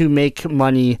trying to make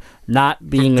money not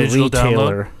being a digital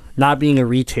retailer. download? Not being a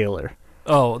retailer.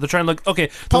 Oh, they're trying to look. Okay,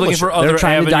 they're looking for They're other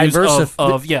trying to avenues diversify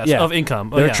of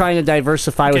income. They're trying to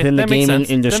diversify Okay, within the that makes gaming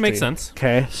sense. industry. That makes sense.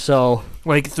 Okay, so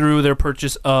like through their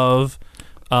purchase of,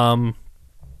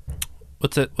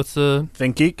 what's the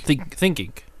ThinkGeek?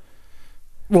 ThinkGeek.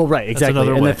 well, right, exactly.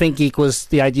 another And way. the ThinkGeek was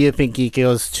the idea of ThinkGeek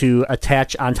was to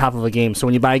attach on top of a game. So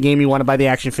when you buy a game, you want to buy the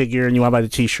action figure and you want to buy the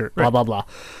T-shirt. Blah blah blah.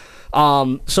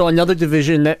 So another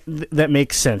division that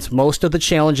makes sense. Most of the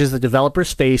challenges the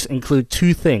developers face include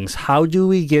two things: how do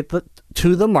we get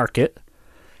to the market,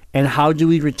 and how do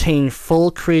we retain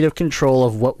full creative control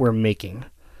of what we're making.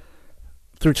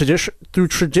 Through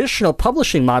traditional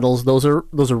publishing models, those are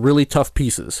really tough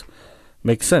pieces.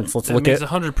 Makes sense. Let's look Makes at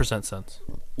 100% sense.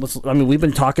 we've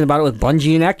been talking about it with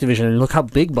Bungie and Activision, and look how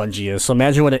big Bungie is. So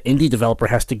imagine what an indie developer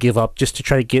has to give up just to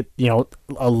try to get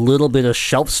a little bit of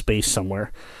shelf space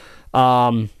somewhere.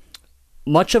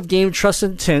 Much of Game Trust's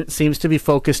intent seems to be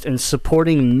focused in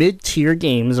supporting mid-tier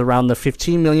games around the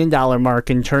 $15 million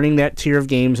mark and turning that tier of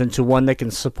games into one that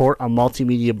can support a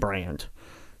multimedia brand.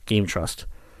 Game Trust.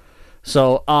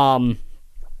 So,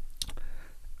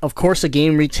 of course, a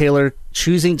game retailer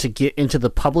choosing to get into the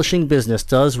publishing business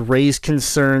does raise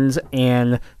concerns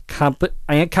and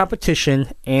competition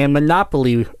and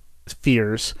monopoly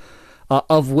fears,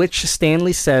 of which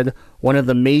Stanley said one of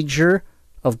the major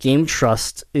of Game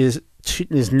Trust is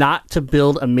not to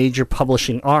build a major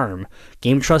publishing arm.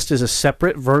 Game Trust is a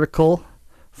separate vertical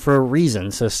for a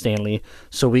reason, says Stanley,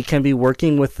 so we can be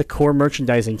working with the core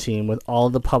merchandising team with all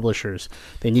of the publishers.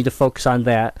 They need to focus on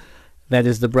that. That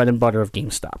is the bread and butter of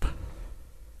GameStop.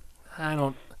 I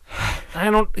don't.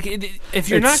 If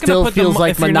you're It not still going to put feels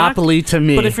like Monopoly to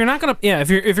me. But if you're not going to, if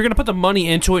you're going to put the money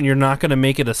into it, and you're not going to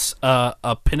make it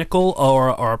a pinnacle or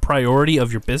a priority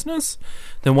of your business,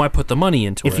 then why put the money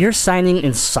into it? If you're signing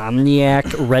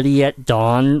Insomniac, Ready at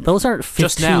Dawn, those aren't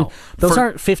Just now.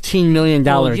 aren't $15 million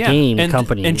game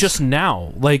companies. And just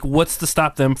now, like, what's to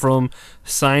stop them from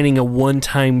signing a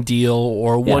one-time deal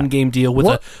or a one-game deal with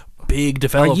a big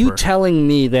developer? Are you telling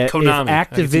me that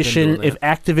Konami. if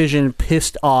Activision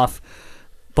pissed off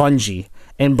Bungie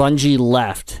and Bungie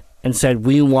left and said,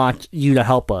 we want you to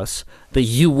help us, that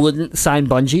you wouldn't sign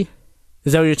Bungie?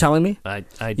 Is that what you're telling me? I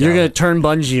You're going to turn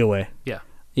Bungie away? Yeah.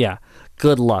 Yeah.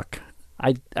 Good luck.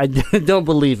 I don't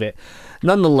believe it.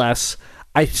 Nonetheless,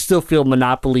 I still feel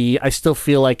Monopoly. I still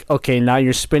feel like, okay, now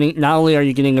you're spinning. Not only are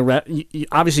you getting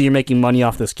obviously you're making money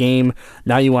off this game.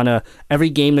 Now you want to, every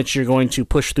game that you're going to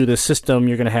push through the system,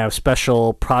 you're going to have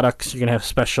special products. You're going to have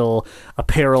special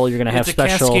apparel. You're going to have It's a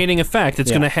cascading effect.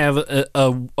 It's going to have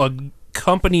a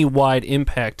company-wide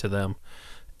impact to them.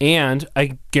 And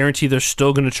I guarantee they're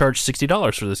still going to charge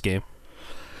 $60 for this game.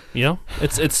 You know,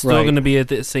 it's still going to be at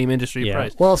the same industry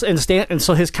price. Well, and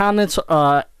so his comments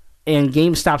and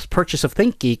GameStop's purchase of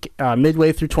ThinkGeek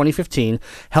midway through 2015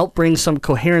 helped bring some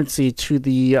coherency to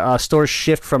the store's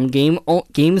shift from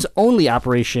games-only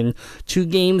operation to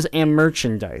games and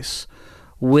merchandise.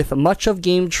 With much of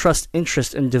Game Trust's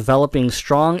interest in developing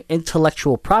strong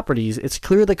intellectual properties, it's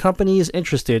clear the company is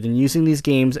interested in using these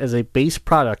games as a base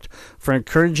product for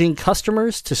encouraging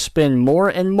customers to spend more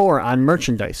and more on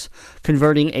merchandise,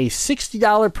 converting a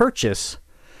 $60 purchase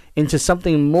into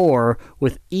something more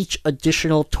with each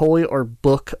additional toy or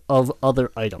book of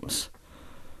other items.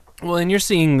 Well, and you're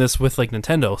seeing this with like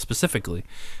Nintendo specifically.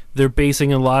 They're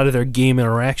basing a lot of their game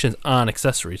interactions on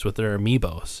accessories with their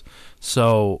amiibos.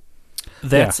 So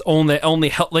that's only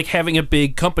help, like having a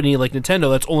big company like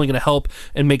Nintendo. That's only going to help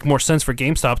and make more sense for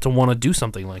GameStop to want to do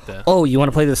something like that. Oh, you want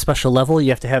to play this special level? You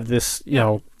have to have this,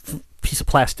 piece of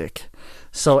plastic.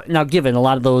 So now, given a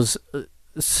lot of those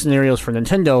scenarios for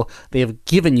Nintendo, they have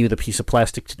given you the piece of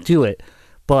plastic to do it,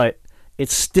 but they're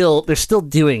still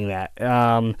doing that.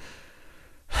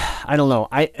 I don't know.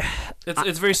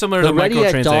 It's very similar to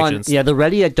microtransactions. The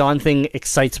Ready at Dawn thing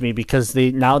excites me because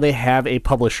they have a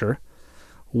publisher.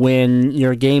 When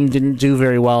your game didn't do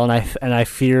very well, and I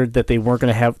feared that they were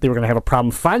going to have a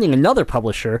problem finding another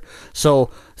publisher. So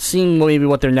seeing maybe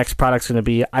what their next product's going to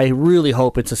be, I really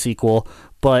hope it's a sequel.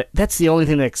 But that's the only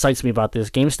thing that excites me about this.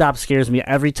 GameStop scares me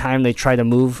every time they try to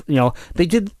move. They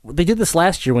did this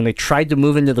last year when they tried to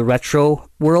move into the retro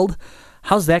world.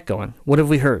 How's that going? What have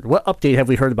we heard? What update have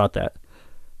we heard about that?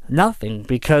 Nothing,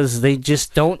 because they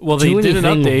just don't. Well, they did an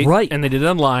update, right, and they did it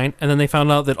online, and then they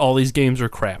found out that all these games are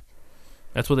crap.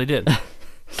 That's what they did.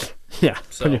 Yeah,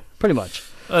 so. pretty much.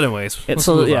 Anyways,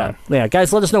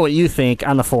 guys, let us know what you think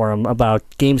on the forum about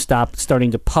GameStop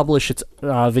starting to publish its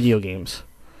video games.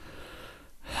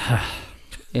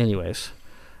 Anyways,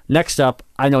 next up,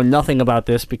 I know nothing about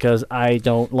this because I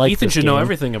don't like Ethan this should game. know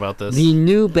everything about this. The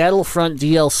new Battlefront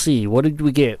DLC. What did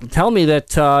we get? Tell me that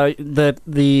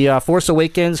the Force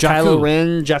Awakens, Kylo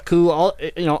Ren, Jakku,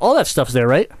 all that stuff's there,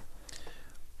 right?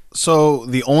 So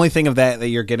the only thing of that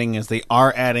you're getting is they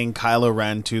are adding Kylo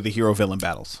Ren to the hero-villain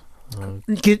battles.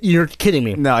 You're kidding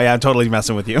me. No, yeah, I'm totally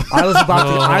messing with you. I was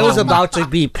about to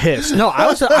be pissed. No, I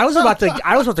was about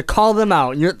to call them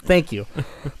out. Thank you.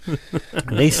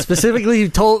 They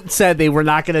specifically said they were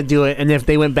not going to do it, and if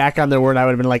they went back on their word, I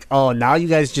would have been like, "Oh, now you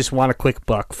guys just want a quick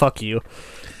buck. Fuck you."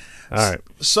 All right.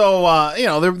 So,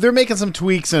 they're making some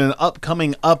tweaks in an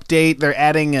upcoming update. They're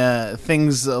adding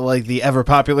things like the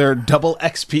ever-popular Double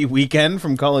XP weekend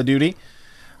from Call of Duty.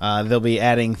 They'll be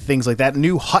adding things like that.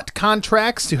 New HUT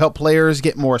contracts to help players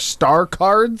get more star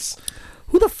cards.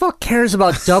 Who the fuck cares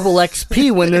about double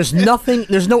XP when there's nothing?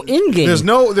 There's no in-game. There's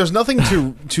nothing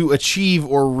to achieve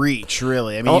or reach,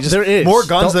 really. I mean, there is more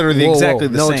guns that are exactly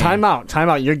the same. No, time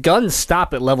out. Your guns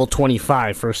stop at level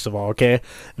 25, first of all, okay?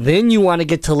 Then you want to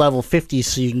get to level 50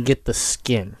 so you can get the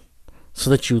skin, so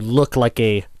that you look like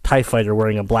a TIE fighter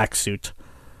wearing a black suit.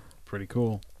 Pretty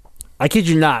cool. I kid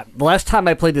you not. The last time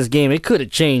I played this game, it could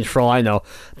have changed for all I know.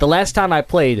 The last time I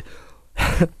played,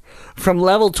 from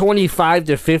level 25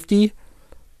 to 50,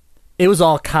 it was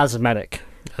all cosmetic.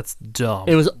 That's dumb.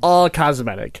 It was all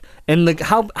cosmetic. And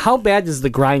how bad does the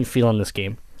grind feel in this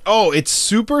game? Oh, it's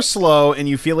super slow, and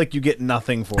you feel like you get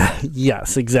nothing for it.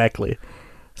 Yes, exactly.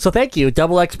 So thank you,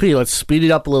 Double XP. Let's speed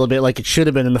it up a little bit like it should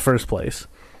have been in the first place.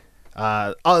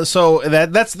 So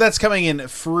that's coming in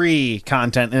free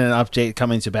content in an update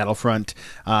coming to Battlefront.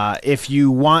 If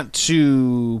you want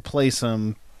to play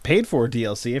some paid for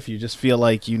DLC, if you just feel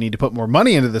like you need to put more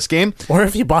money into this game, Or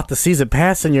if you bought the season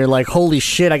pass and you're like, holy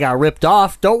shit, I got ripped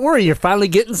off, don't worry, you're finally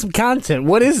getting some content.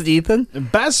 What is it, Ethan?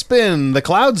 Bespin, the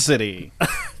Cloud City.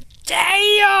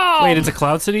 Damn! Wait, it's a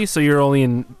Cloud City, so you're only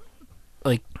in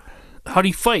like. How do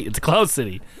you fight? It's a Cloud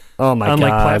City. Oh my On god.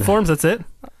 like platforms, that's it.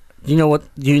 Do you know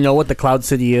what the Cloud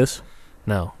City is?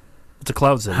 No, it's a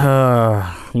Cloud City.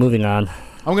 Moving on.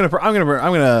 I'm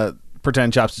gonna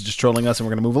pretend Chops is just trolling us, and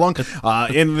we're gonna move along.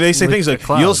 And they say With things the like,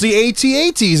 cloud. "You'll see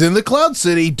AT-ATs in the Cloud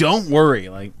City. Don't worry."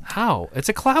 Like, How? It's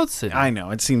a Cloud City. I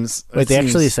know it seems. Wait, they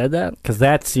actually said that? Because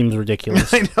that seems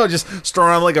ridiculous. I know, just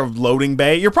throwing on like a loading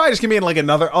bay. You're probably just gonna be in like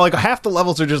another, like half the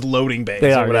levels are just loading bays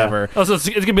They or are, whatever. Oh, so it's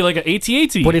gonna be like an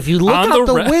AT-AT. But if you look on out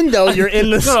the ra- window, you're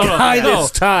in the sky this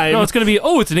time. No, it's gonna be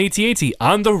it's an AT-AT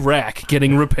on the rack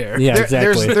getting repaired. Yeah,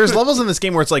 exactly. There's levels in this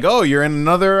game where it's like, oh, you're in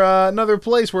another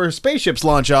place where spaceships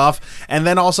launch off, and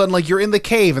then all of a sudden, like, you're in the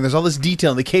cave, and there's all this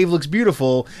detail, and the cave looks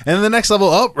beautiful, and then the next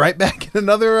level, right back in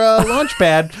another launch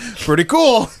pad. Pretty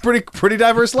cool, pretty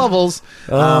diverse levels.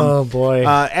 Oh boy.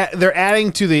 They're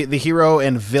adding to the hero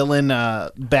and villain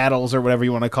battles, or whatever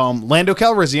you want to call them. Lando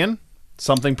Calrissian,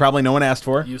 something probably no one asked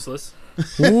for. Useless.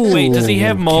 Ooh, Wait, does he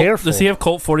have malt? careful. Does he have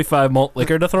Colt 45 malt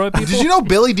liquor to throw at people? Did you know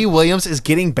Billy D. Williams is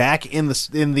getting back in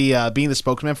the being the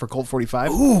spokesman for Colt 45?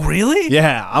 Ooh, really?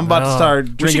 Yeah, I'm about to start We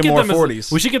should drinking get more them as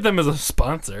 40s. we should get them as a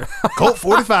sponsor. Colt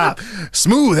 45,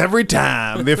 smooth every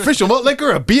time. The official malt liquor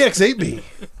of BX8B.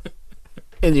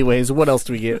 Anyways, what else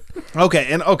do we get? Okay.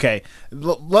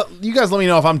 You guys let me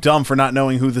know if I'm dumb for not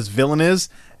knowing who this villain is.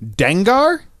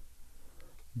 Dengar?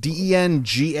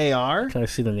 Dengar? Can I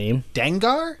see the name?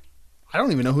 Dengar? I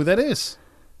don't even know who that is.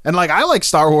 And like, I like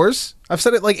Star Wars. I've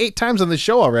said it like 8 times on this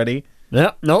show already.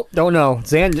 Nope, don't know.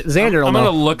 Xander will I'm know.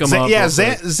 gonna look him up. Yeah, real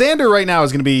quick. Xander right now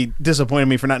is going to be disappointing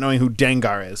me for not knowing who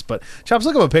Dengar is. But Chops,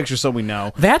 look up a picture so we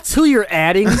know. That's who you're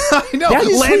adding. I know. That's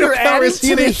who Lando you're adding Calrissian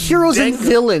to the is heroes and Dengar.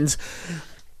 villains.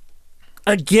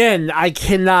 Again, I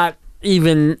cannot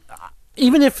even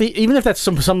if that's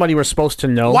somebody we're supposed to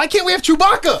know. Why can't we have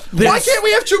Chewbacca? Why can't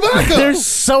we have Chewbacca? There's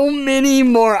so many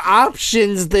more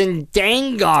options than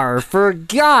Dengar. For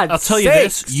God's I'll tell you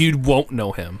sakes. this: you won't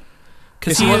know him.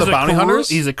 Is he one of the bounty hunters?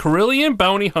 He's a Corellian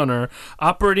bounty hunter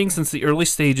operating since the early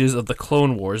stages of the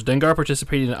Clone Wars. Dengar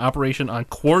participated in an operation on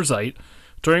Quarzite,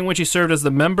 during which he served as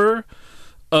the member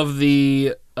of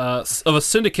a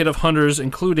syndicate of hunters,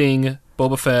 including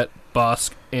Boba Fett,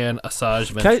 Bosk, and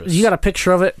Asajj Ventress. You got a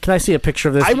picture of it? Can I see a picture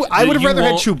of this? I would have You rather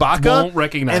had won't Chewbacca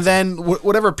recognize and then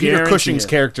whatever Peter Guarantee Cushing's it.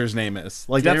 character's name is.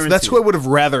 Like that's Guarantee what I would have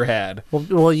rather had.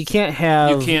 well, you can't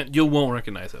have. You won't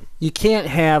recognize him. You can't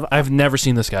have. I've never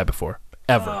seen this guy before,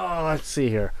 ever. Oh, let's see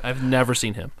here. I've never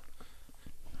seen him.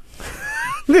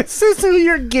 This is who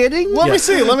you're getting. Let me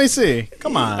see.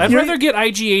 Come on. I'd rather get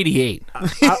IG-88.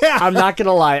 I'm not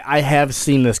gonna lie. I have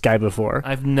seen this guy before.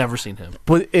 I've never seen him.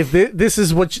 But if this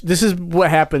is what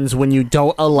happens when you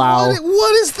don't allow.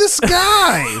 What is this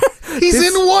guy? He's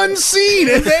in one scene,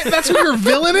 and that's who your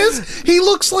villain is? He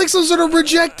looks like some sort of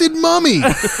rejected mummy.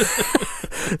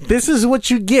 This is what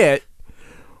you get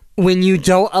when you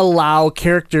don't allow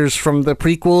characters from the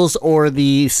prequels or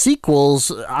the sequels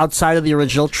outside of the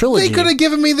original trilogy. They could have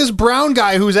given me this brown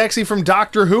guy who's actually from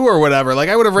Doctor Who or whatever. Like,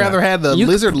 I would have rather had the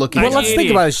lizard-looking Well, guy. let's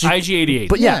think about it. IG-88.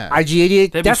 But yeah,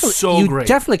 IG-88 That'd be definitely. so you great.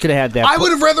 definitely could have had that. I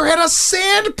would have rather had a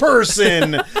sand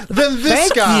person than this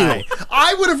Thank guy. you.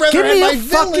 I would have rather Give had me my a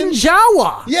fucking villain.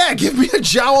 Jawa. Yeah, give me a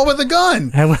Jawa with a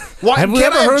gun. Have we Can't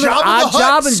ever I have heard of Jabba the Odd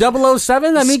Job Hutt? in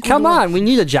 007? I mean, come on, we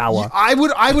need a Jawa. I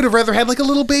would have rather had like a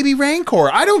little baby Rancor.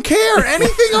 I don't care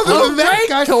anything other than that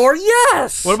guy. Rancor,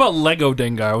 yes. What about Lego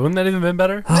Dengar? Wouldn't that even been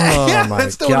better? Oh yeah, my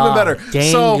that still would have been better.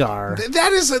 Dengar.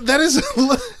 So that is.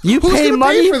 You who's pay gonna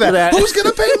money pay for that. Who's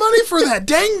gonna pay money for that?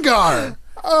 Dengar.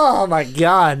 Oh my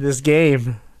God, this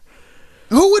game.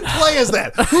 Who would play as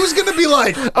that? Who's gonna be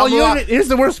like? Oh, here's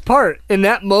the worst part. In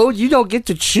that mode, you don't get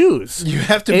to choose. You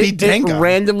have to be It Dengar.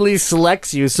 randomly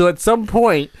selects you, so at some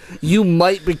point, you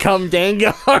might become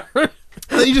Dengar.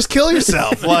 Then you just kill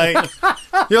yourself. Like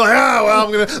you're like, oh well,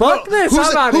 I'm gonna Fuck this,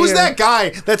 I'm outta Who's here. that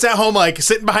guy that's at home like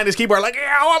sitting behind his keyboard like,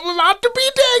 yeah, I'm about to be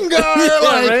Dengar.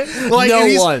 right? like No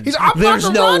and one. He's I'm There's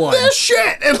about to no run one. this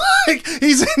shit, and like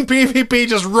he's in PvP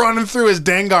just running through his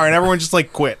Dengar, and everyone just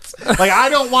like quits. Like I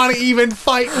don't want to even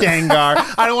fight Dengar.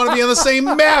 I don't want to be on the same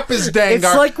map as Dengar.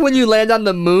 It's like when you land on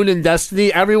the moon in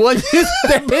Destiny, everyone just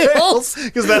fails.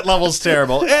 because that level's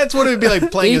terrible. That's what it would be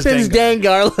like playing as Ethan's Dengar.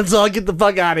 Dengar. Let's all get the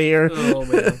fuck out of here. Oh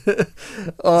man.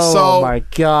 Oh So- my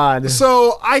God.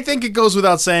 So I think it goes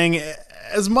without saying,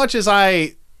 as much as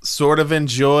I sort of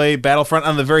enjoy Battlefront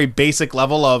on the very basic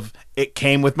level of it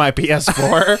came with my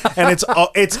PS4 and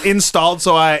it's installed,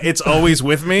 so it's always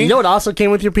with me. You know what also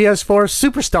came with your PS4?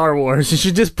 Super Star Wars. You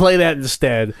should just play that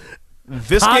instead.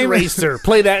 This Pod game Racer.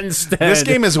 Play that instead. This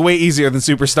game is way easier than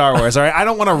Super Star Wars. All right, I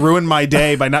don't want to ruin my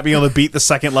day by not being able to beat the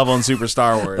second level in Super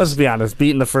Star Wars. Let's be honest.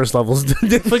 Beating the first level is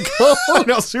difficult.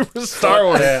 No, Super Star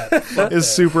Wars is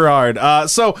super hard.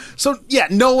 So yeah,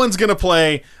 no one's gonna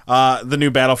play the new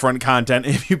Battlefront content.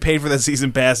 If you paid for the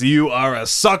season pass, you are a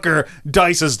sucker.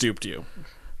 DICE has duped you.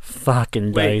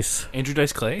 Fucking dice. Andrew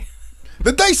Dice Clay?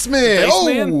 The Dice Man. Dice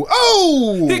Man?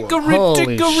 Oh. Hickory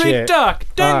Holy dickory shit. dock.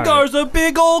 Dengar's a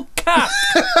big old cock.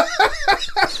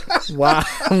 Wow.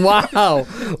 Wow.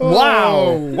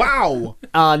 Wow.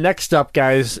 Next up,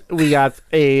 guys, we got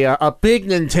a big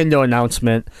Nintendo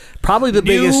announcement. Probably the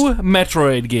biggest. New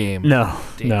Metroid game. No.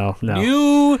 New.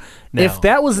 No. If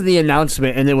that was the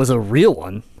announcement and it was a real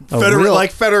one.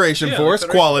 Like Federation Force, Federation.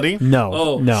 quality.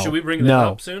 No. Should we bring that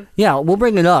up soon? Yeah, we'll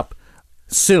bring it up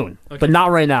soon, but not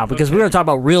right now because we're going to talk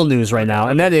about real news right now,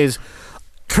 and that is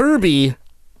Kirby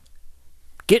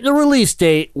getting a release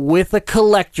date with a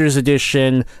collector's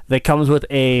edition that comes with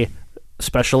a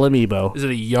special amiibo. Is it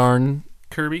a yarn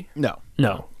Kirby?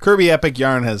 No. Kirby Epic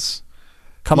Yarn has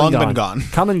long been gone.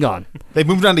 Come and gone. They've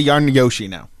moved on to Yarn Yoshi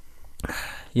now.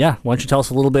 Yeah, why don't you tell us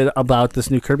a little bit about this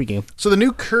new Kirby game? So the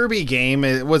new Kirby game,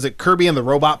 was it Kirby and the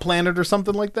Robot Planet or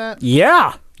something like that?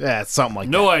 Yeah. Yeah, it's something like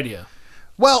that. No idea.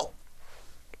 Well,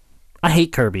 I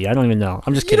hate Kirby. I don't even know.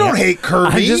 I'm just you kidding. don't hate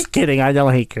Kirby. I'm just kidding. I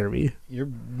don't hate Kirby.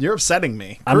 You're upsetting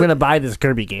me. I'm going to buy this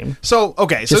Kirby game. So,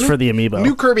 okay. Just for the amiibo.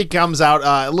 New Kirby comes out.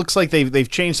 It looks like they've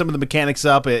changed some of the mechanics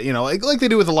up. Like they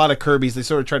do with a lot of Kirbys. They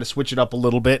sort of try to switch it up a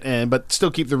little bit, but still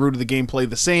keep the root of the gameplay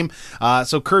the same.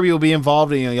 So Kirby will be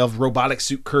involved. You have robotic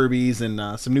suit Kirbys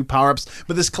and some new power-ups.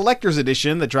 But this collector's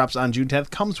edition that drops on June 10th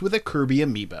comes with a Kirby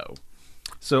amiibo.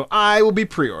 So I will be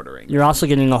pre-ordering. You're also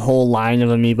getting a whole line of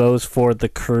amiibos for the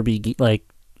Kirby, like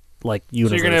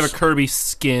universe. So you're going to have a Kirby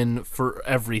skin for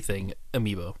everything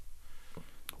amiibo.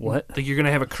 What? Like you're going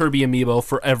to have a Kirby amiibo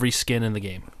for every skin in the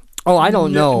game. Oh, I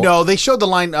don't know. No, they showed the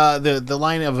line. The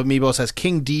line of amiibos has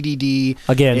King DDD.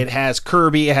 Again. It has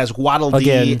Kirby. It has Waddle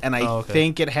Again. Dee. And I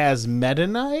think it has Meta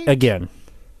Knight. Again.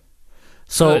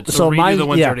 So Good. So redo mind, the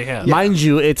ones you already have. mind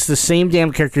you, it's the same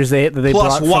damn characters they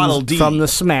Plus brought Waddle from, Dee. from the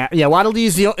Smash. Yeah, Waddle Dee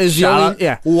is the only.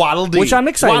 Yeah, Waddle Dee. Which I'm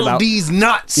excited Waddle about. Dee's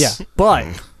nuts. Yeah, but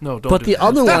No, don't but do the that.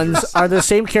 other ones are the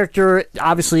same character,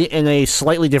 obviously in a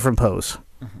slightly different pose.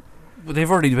 Well,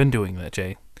 they've already been doing that,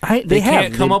 Jay. They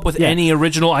can't come up with any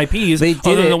original IPs They did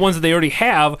other than it. the ones that they already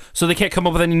have, so they can't come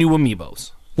up with any new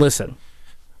amiibos. Listen,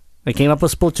 they came up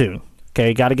with Splatoon.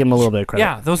 Okay, got to give them a little bit of credit.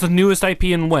 Yeah, that was the newest IP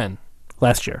in when?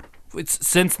 Last year. It's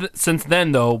since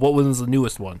then though. What was the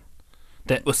newest one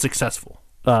that was successful?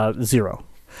 0.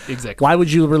 Exactly. Why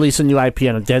would you release a new IP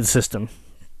on a dead system?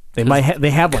 They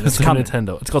they have one. It's It's coming.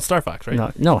 Nintendo. It's called Star Fox,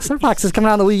 right? No, Star Fox is coming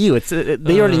out on the Wii U.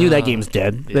 They already knew that game's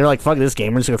dead. They're like, fuck this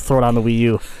game. We're just gonna throw it on the Wii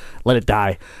U, let it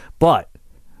die. But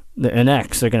the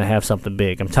NX, they're gonna have something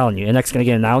big. I'm telling you, NX is gonna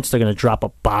get announced. They're gonna drop a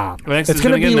bomb. NX is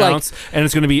gonna get announced, and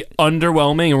it's gonna be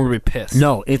underwhelming, and we're gonna be pissed.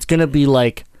 No, it's gonna be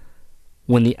like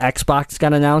when the Xbox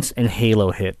got announced and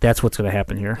Halo hit. That's what's gonna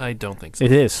happen here. I don't think so.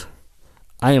 It is.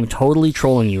 I am totally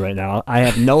trolling you right now. I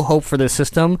have no hope for this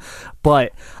system,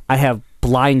 but I have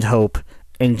blind hope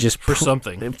and just For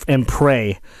something. and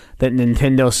pray that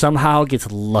Nintendo somehow gets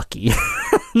lucky.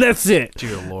 That's it.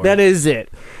 Dear Lord. That is it.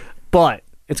 But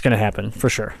it's gonna happen for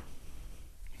sure.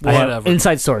 I have Whatever.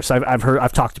 inside source.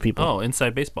 I've talked to people. Oh,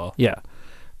 Inside Baseball. Yeah.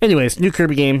 Anyways, new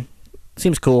Kirby game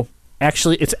seems cool.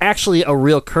 Actually, it's actually a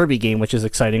real Kirby game, which is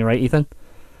exciting, right, Ethan?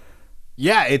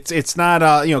 Yeah, it's not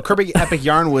Kirby Epic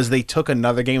Yarn was they took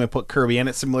another game and put Kirby in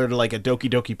it, similar to like a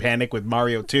Doki Doki Panic with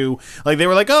Mario 2. Like they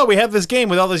were like, oh, we have this game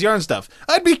with all this yarn stuff.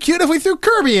 I'd be cute if we threw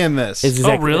Kirby in this. It's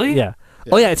Oh, really? Yeah.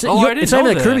 Oh yeah, it's Oh, I didn't it's not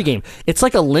know even a Kirby that. game. It's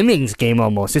like a Lemmings game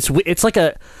almost. It's like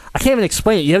I can't even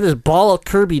explain it. You have this ball of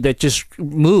Kirby that just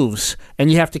moves,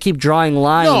 and you have to keep drawing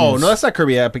lines. No, that's not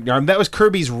Kirby Epic Yarn. That was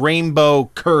Kirby's Rainbow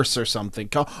Curse or something.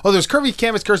 Oh, there's Kirby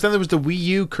Canvas Curse. Then there was the Wii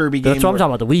U Kirby game. That's what I'm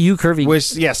talking about. The Wii U Kirby.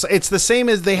 Which, yes, it's the same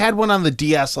as they had one on the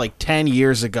DS like 10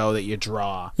 years ago that you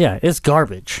draw. Yeah, it's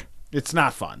garbage. It's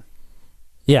not fun.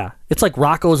 Yeah, it's like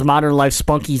Rocco's Modern Life,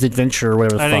 Spunky's Adventure, or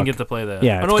whatever. The I didn't fuck. get to play that.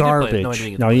 Yeah, Oh, it's no, I did garbage. play it. No, I didn't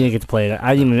get to No, play you didn't get to play that.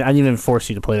 I didn't even force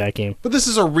you to play that game. But this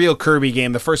is a real Kirby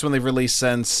game. The first one they've released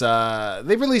since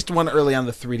they released one early on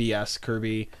the 3DS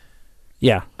Kirby.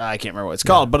 Yeah, I can't remember what it's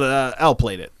called, but L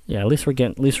played it. yeah. At least we're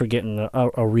getting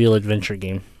a real adventure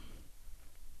game.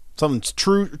 Something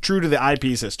true to the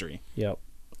IP's history. Yep.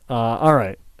 All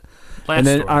right. And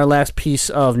then story. our last piece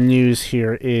of news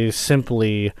here is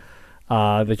simply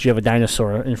that you have a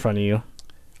dinosaur in front of you.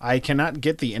 I cannot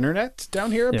get the internet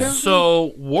down here, apparently.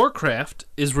 So Warcraft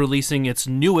is releasing its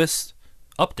newest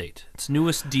update, its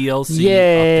newest DLC update.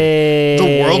 Yay!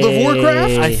 The World of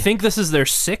Warcraft? I think this is their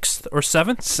 6th or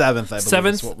 7th? 7th, I believe,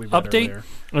 Seventh is what we read update, earlier.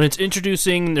 and it's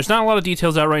introducing. There's not a lot of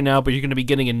details out right now, but you're going to be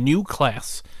getting a new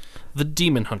class, the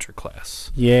Demon Hunter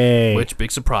class. Yay! Which,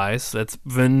 big surprise, that's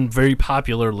been very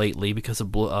popular lately because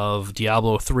of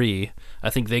Diablo 3. I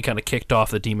think they kind of kicked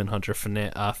off the Demon Hunter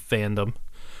fandom.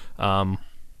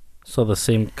 So the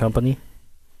same company?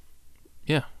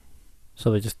 Yeah.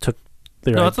 So they just took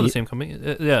their No, it's not idea- the same company.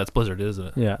 Yeah, it's Blizzard, isn't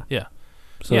it? Yeah. Yeah.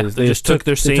 So Yeah, they just took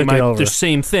their they same took it over. their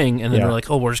same thing, and then Yeah. they're like,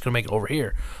 "Oh, we're just gonna make it over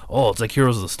here. Oh, it's like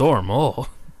Heroes of the Storm. Oh,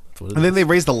 that's what it And then is. they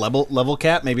raised the level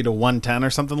cap maybe to 110 or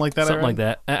something like that. something like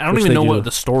that." I don't Which even they know do. what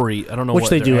the story. I don't know Which what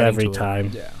they they're do adding every to it.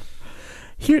 time. Yeah.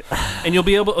 Here, And you'll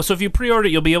be able. So if you pre-order,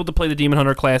 you'll be able to play the Demon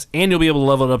Hunter class, and you'll be able to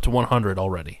level it up to 100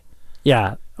 already.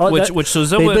 yeah. Oh, Which that- so they've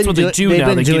that's been what they do- do they've now.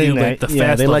 been They give you doing like that. the Yeah,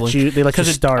 fast they let leveling. you- they let you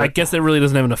 'Cause start. I guess that really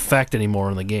doesn't have an effect anymore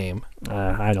in the game.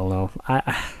 I don't know. I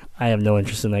have no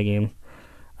interest in that game.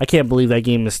 I can't believe that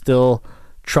game is still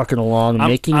trucking along,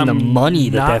 making the money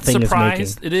that thing is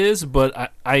surprised making. it is,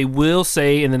 but I will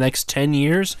say in the next 10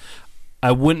 years,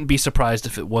 I wouldn't be surprised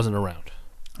if it wasn't around.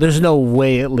 There's no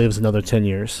way it lives another 10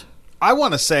 years. I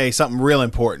want to say something real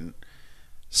important.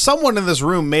 Someone in this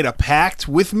room made a pact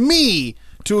with me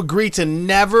to agree to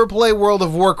never play World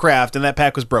of Warcraft, and that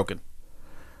pact was broken.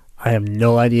 I have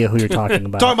no idea who you're talking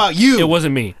about. Talking about you. It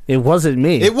wasn't me. It wasn't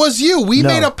me. It was you. We No.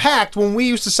 made a pact when we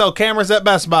used to sell cameras at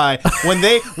Best Buy. When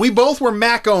we both were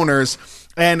Mac owners,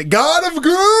 and God of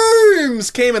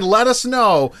Games came and let us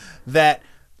know that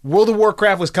World of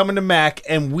Warcraft was coming to Mac,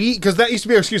 and because that used to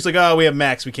be our excuse, like, oh, we have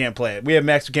Macs, we can't play it. We have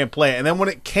Macs, we can't play it. And then when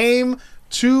it came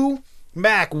to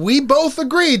Mac, we both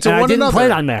agreed to and one I didn't another. play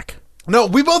it on Mac. No,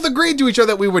 we both agreed to each other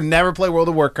that we would never play World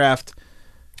of Warcraft.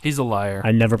 He's a liar.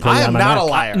 I never played I it on am my not Mac. a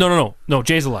liar. No,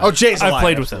 Jay's a liar. Oh, Jay's a liar. I've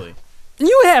played absolutely. with him.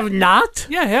 You have not?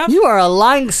 Yeah, I have. You are a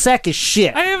lying sack of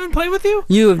shit. I haven't played with you.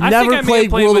 You have I think I never may have played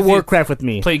played World of with you. Warcraft with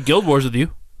me. Played Guild Wars with you.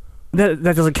 That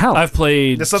doesn't count. I've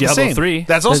played That's not the Diablo same. 3.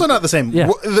 That's also not the same. Yeah.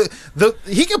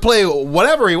 He can play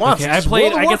whatever he wants. Okay, I It's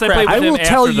played- World of I guess I Warcraft. played I with will him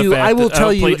tell after the you. fact. I will I tell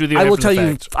played you. with you I will after tell the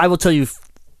you. fact. I will tell you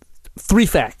 3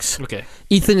 facts. Okay.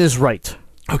 Ethan is right.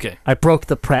 Okay. I broke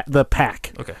the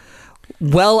pack. Okay.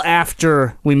 Well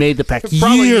after we made the pack,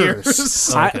 Probably years.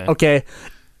 years. Okay.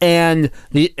 And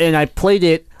I played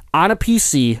it on a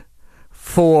PC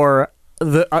for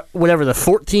the whatever the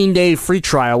 14-day free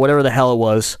trial, whatever the hell it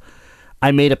was.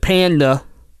 I made a Panda,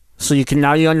 so you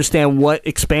understand what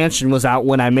expansion was out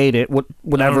when I made it,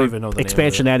 whatever even know the name of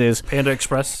expansion it. that is. Panda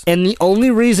Express. And the only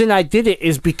reason I did it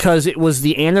is because it was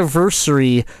the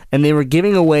anniversary, and they were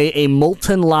giving away a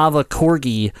molten lava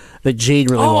corgi that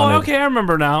Jade really wanted. Oh, okay, I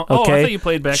remember now. Okay, Oh, I thought you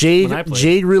played back Jade, when I played.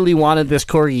 Jade really wanted this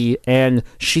corgi, and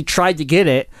she tried to get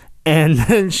it, and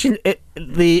then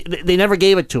they never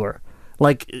gave it to her.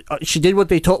 Like she did what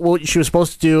she was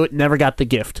supposed to do, never got the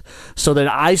gift. So then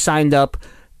I signed up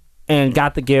and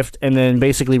got the gift, and then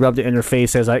basically rubbed it in her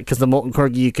face because the molten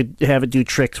corgi, you could have it do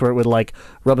tricks where it would like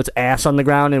rub its ass on the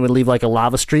ground and it would leave like a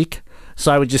lava streak.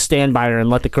 So I would just stand by her and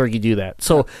let the corgi do that.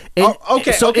 So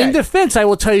in defense, I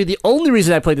will tell you the only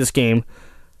reason I played this game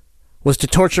was to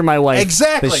torture my wife.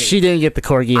 Exactly. That she didn't get the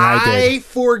corgi and I did. I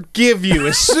forgive you.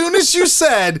 As soon as you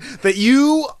said that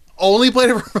you only played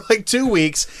it for like 2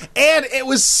 weeks, and it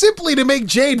was simply to make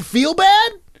Jade feel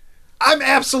bad, I'm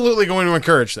absolutely going to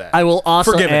encourage that. I will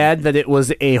also Forgiven. add that it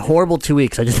was a horrible 2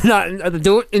 weeks. I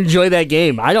don't enjoy that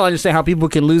game. I don't understand how people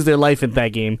can lose their life in that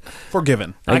game.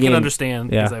 Forgiven. I Again, can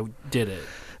understand yeah. because I did it.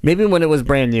 Maybe when it was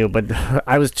brand new, but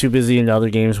I was too busy into other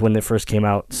games when it first came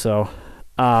out. So,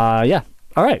 yeah.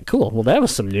 All right, cool. Well, that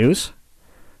was some news.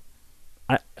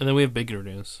 And then we have bigger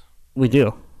news. We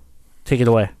do. Take it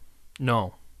away.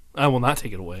 No, I will not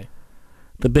take it away.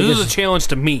 The This biggest. is a challenge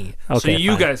to me, so Okay,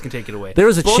 you fine. guys can take it away. There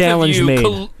was a Both challenge of you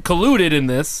made. colluded in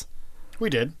this,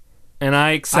 We did. and I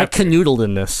I accept. canoodled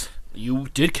in this. You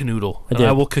did canoodle, and did.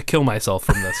 I will kill myself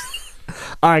from this.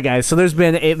 All right, guys. So there's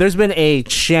been a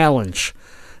challenge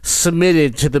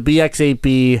submitted to the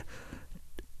BX8B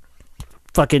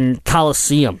fucking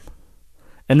Coliseum,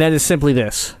 and that is simply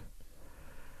this.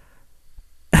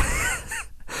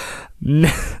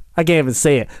 I can't even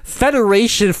say it.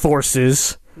 Federation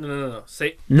forces. No.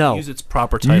 Say No. Use its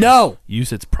proper title. No.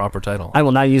 Use its proper title. I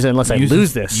will not use it unless I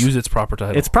lose this. Use its proper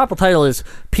title. Its proper title is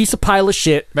Piece of Pile of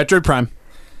Shit. Metroid Prime.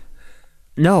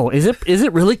 No, is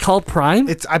it really called Prime?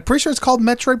 I'm pretty sure it's called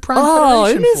Metroid Prime. Oh,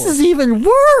 Federation this Force. is even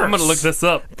worse. I'm gonna look this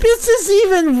up. This is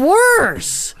even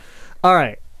worse. All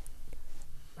right.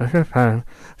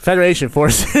 Federation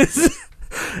Forces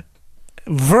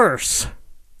versus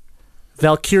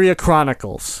Valkyria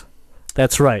Chronicles.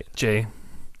 That's right. Jay,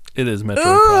 it is Metroid Prime.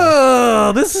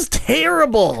 Oh, this is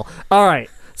terrible. All right,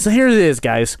 so here it is,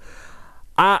 guys.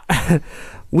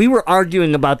 We were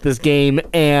arguing about this game,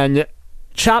 and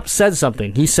Chop said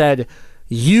something. He said,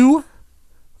 "You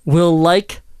will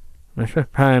like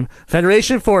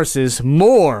Federation Forces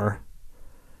more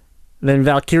than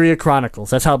Valkyria Chronicles.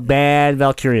 That's how bad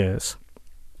Valkyria is."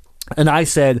 And I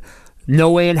said,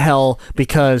 "No way in hell,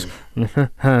 because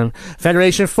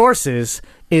Federation Forces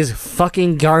is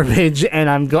fucking garbage, and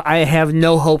I have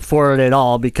no hope for it at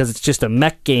all, because it's just a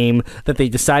mech game that they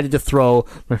decided to throw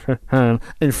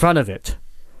in front of it."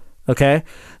 Okay?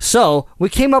 So, we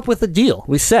came up with a deal.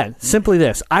 We said simply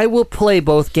this: I will play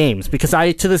both games, because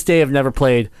I, to this day, have never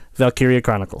played Valkyria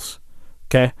Chronicles.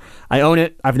 Okay? I own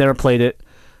it. I've never played it.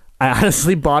 I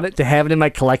honestly bought it to have it in my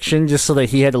collection just so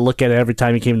that he had to look at it every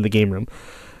time he came to the game room.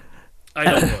 I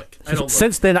don't look.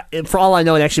 Since then, for all I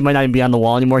know, it actually might not even be on the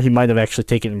wall anymore. He might have actually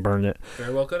taken it and burned it.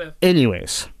 Very well could have.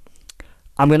 Anyways,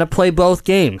 I'm going to play both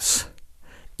games.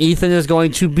 Ethan is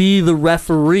going to be the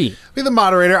referee. Be the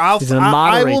moderator. He's gonna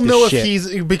moderate I will this know shit. if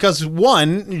he's, because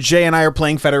one, Jay and I are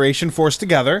playing Federation Force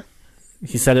together.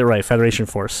 He said it right, Federation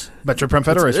Force. Metroid Prime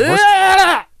Federation Force.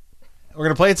 We're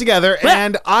going to play it together,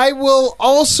 and I will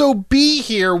also be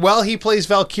here while he plays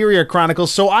Valkyria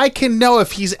Chronicles, so I can know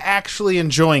if he's actually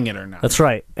enjoying it or not. That's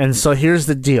right. And so here's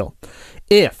the deal.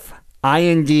 If I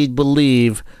indeed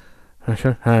believe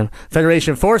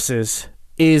Federation Forces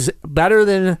is better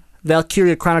than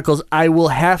Valkyria Chronicles, I will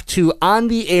have to, on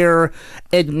the air,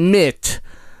 admit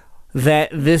that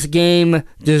this game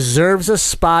deserves a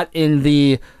spot in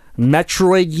the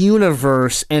Metroid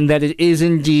universe, and that it is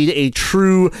indeed a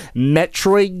true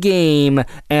Metroid game,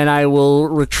 and I will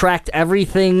retract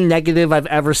everything negative I've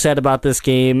ever said about this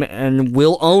game, and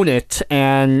will own it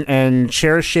and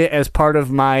cherish it as part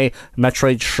of my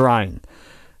Metroid shrine.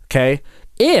 Okay?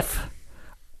 If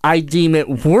I deem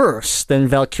it worse than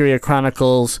Valkyria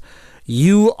Chronicles,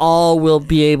 you all will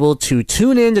be able to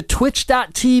tune in to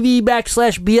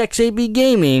twitch.tv/BXAB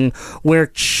Gaming, where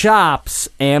Chops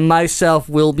and myself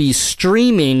will be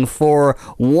streaming for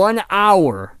 1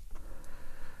 hour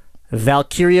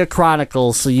Valkyria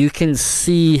Chronicles, so you can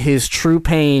see his true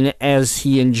pain as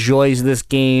he enjoys this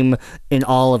game in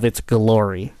all of its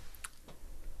glory.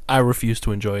 I refuse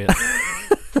to enjoy it.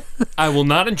 I will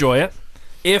not enjoy it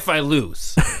if I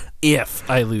lose. If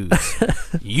I lose.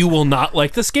 You will not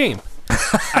like this game.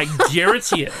 I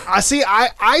guarantee it.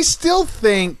 I still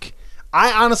think,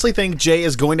 I honestly think Jay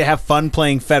is going to have fun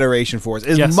playing Federation Force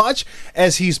as much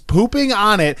as he's pooping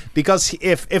on it, because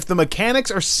if the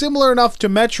mechanics are similar enough to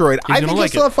Metroid, I think he'll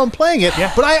still have fun playing it.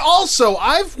 Yeah. But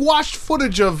I've watched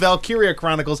footage of Valkyria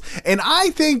Chronicles, and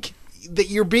I think that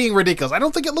you're being ridiculous. I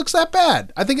don't think it looks that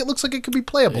bad. I think it looks like it could be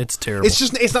playable. It's terrible.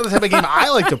 It's not the type of game I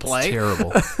like to play. It's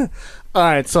terrible. All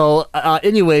right, so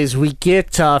anyways, we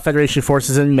get Federation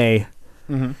Forces in May.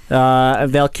 Mm-hmm.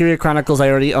 Valkyria Chronicles I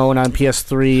already own on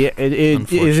PS3.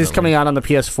 It is coming out on the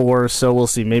PS4, so we'll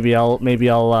see. Maybe I'll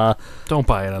don't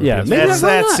buy it on the PS4.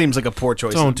 That seems like a poor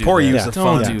choice. Don't do poor that. use of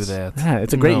Don't funds. do that. Yeah,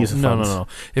 it's a great use of funds. No.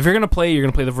 If you're gonna play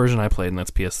the version I played, and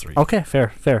that's PS3. Okay,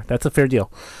 fair. That's a fair deal.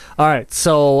 All right,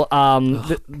 so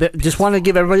just want to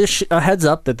give everybody a heads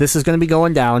up that this is going to be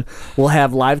going down. We'll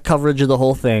have live coverage of the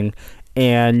whole thing,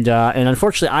 and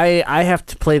unfortunately, I have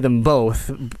to play them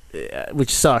both,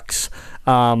 which sucks.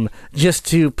 Just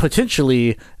to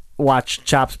potentially watch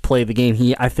Chops play the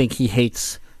game I think he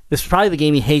hates. This is probably the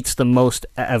game he hates the most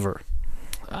ever.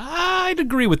 I'd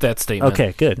agree with that statement.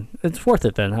 Okay, good. It's worth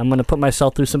it then. I'm going to put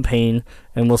myself through some pain,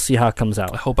 and we'll see how it comes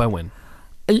out. I hope I win.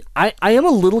 I am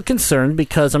a little concerned,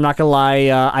 because I'm not going to lie,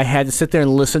 I had to sit there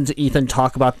and listen to Ethan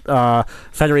talk about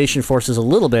Federation Forces a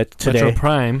little bit today. Metro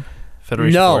Prime,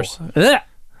 Federation Force.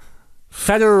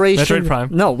 Federation. Metroid Prime.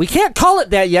 No, we can't call it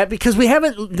that yet, because we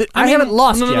haven't. I haven't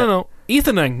lost yet. No.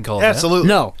 Ethan and I can call it Absolutely.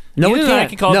 No, that. we Ethan can't. and I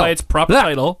can call it by its proper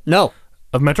title. No.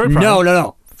 Of Metroid Prime.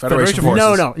 No. Federation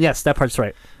Forces. No. Yes, that part's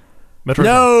right. Metroid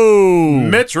No.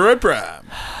 Metroid Prime.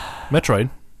 Metroid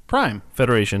Prime.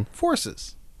 Federation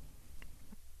Forces.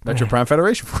 Metroid Prime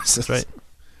Federation Forces. That's right.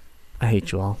 I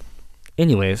hate you all.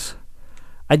 Anyways,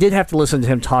 I did have to listen to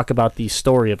him talk about the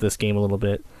story of this game a little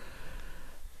bit.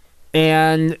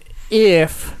 And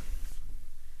if...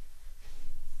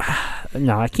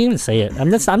 No, I can't even say it.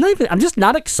 I'm just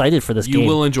not excited for this game. You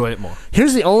will enjoy it more.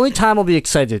 Here's the only time I'll be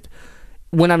excited.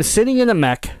 When I'm sitting in a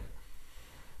mech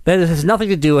that has nothing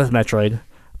to do with Metroid,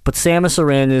 but Samus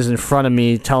Aran is in front of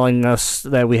me telling us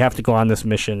that we have to go on this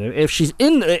mission. If she's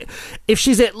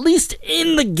at least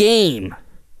in the game,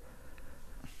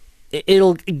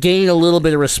 it'll gain a little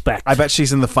bit of respect. I bet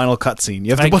she's in the final cutscene.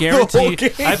 You have to I play the whole guarantee.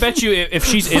 game. I bet you if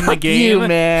she's in the Fuck game, you,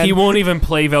 man. he won't even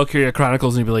play Valkyria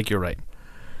Chronicles and he'll be like, "You're right."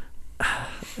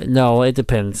 No, it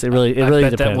depends. It really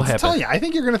bet depends. that will happen. I'm telling you, I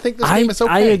think you're going to think this game is I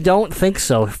okay. don't think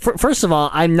so. First of all,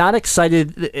 I'm not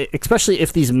excited, especially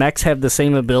if these mechs have the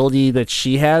same ability that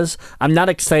she has. I'm not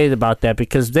excited about that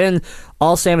because then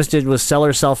all Samus did was sell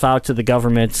herself out to the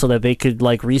government so that they could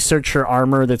like research her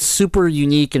armor that's super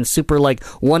unique and super like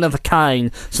one of a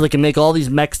kind, so they can make all these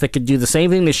mechs that could do the same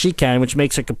thing that she can, which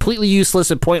makes her completely useless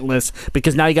and pointless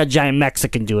because now you got giant mechs that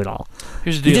can do it all.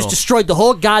 Here's the You deal: just destroyed the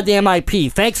whole goddamn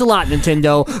IP. Thanks a lot,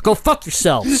 Nintendo. Go fuck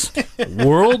yourselves.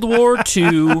 World War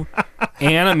II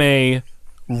anime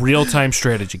real-time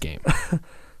strategy game.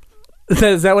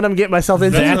 Is that what I'm getting myself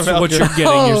into? That's what you're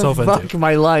getting yourself Fuck into.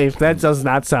 my life. That does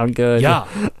not sound good.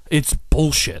 Yeah, it's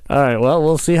bullshit. All right. Well,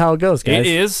 we'll see how it goes, guys. It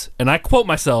is, and I quote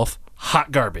myself,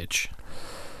 hot garbage.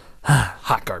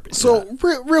 Hot garbage. So,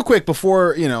 real quick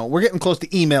before, we're getting close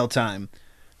to email time,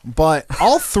 but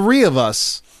all three of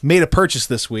us made a purchase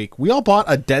this week. We all bought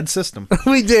a dead system.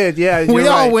 We did. Yeah. We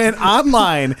you're all right. went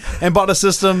online and bought a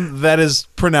system that is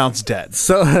pronounced dead.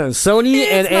 So Sony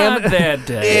it's and not that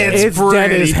dead. It's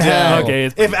dead as hell. Okay,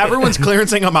 it's If everyone's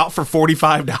clearancing them out for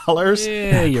 $45,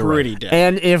 Yeah, you're pretty right. dead.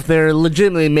 And if they're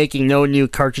legitimately making no new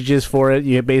cartridges for it,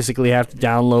 you basically have to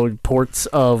download ports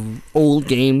of old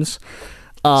games.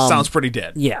 Sounds pretty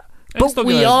dead. Yeah. can But still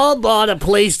we get a- all bought a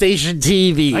PlayStation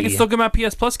TV. I can still get my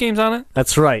PS Plus games on it.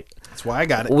 That's right. That's why I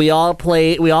got it. We all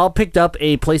picked up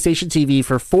a PlayStation TV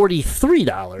for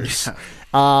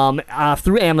 $43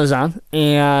 through Amazon,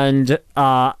 and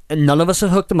none of us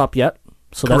have hooked them up yet.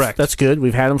 So Correct. that's good.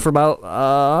 We've had them for about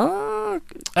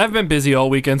I've been busy all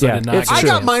weekend, so Yeah, I did not. it's get I true.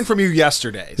 got mine from you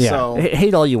yesterday. yeah. So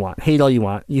Hate all you want. Hate all you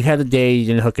want. You had a day, you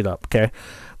didn't hook it up. Okay,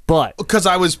 but because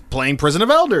I was playing Prison of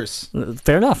Elders.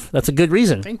 fair enough. That's a good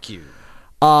reason. Thank you.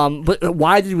 But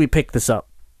why did we pick this up?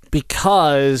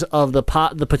 Because of the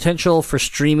potential for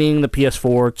streaming the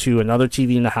PS4 to another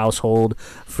TV in the household,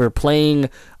 for playing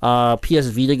PS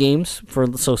Vita games,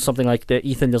 so something like that.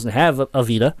 Ethan doesn't have a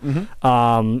Vita.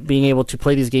 Being able to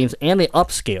play these games, and they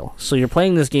upscale. So you're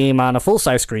playing this game on a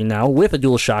full-size screen now with a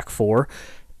DualShock 4,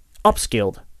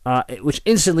 upscaled, which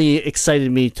instantly excited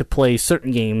me to play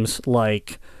certain games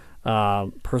like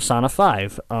Persona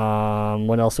 5.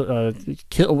 What else?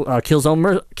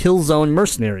 Killzone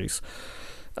Mercenaries.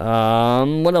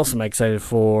 What else am I excited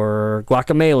for?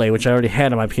 Guacamelee, which I already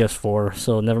had on my PS4,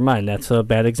 so never mind. That's a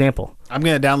bad example. I'm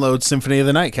going to download Symphony of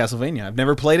the Night, Castlevania. I've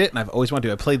never played it, and I've always wanted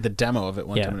to. I played the demo of it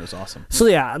one Yeah. time, and it was awesome. So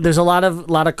yeah, there's a lot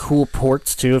of cool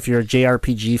ports too. If you're a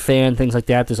JRPG fan, things like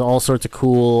that. There's all sorts of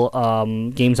cool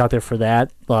games out there for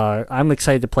that. I'm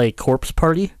excited to play Corpse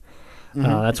Party.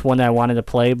 That's one that I wanted to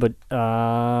play, but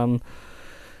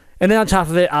and then on top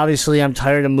of it, obviously, I'm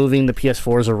tired of moving the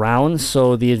PS4s around.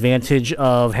 So the advantage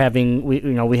of having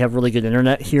we have really good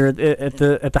internet here at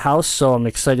the house. So I'm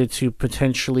excited to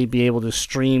potentially be able to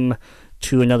stream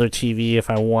to another TV if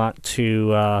I want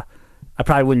to. I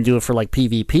probably wouldn't do it for like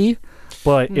PvP,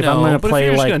 but if I'm No, going to but if play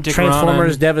you're just gonna like dick around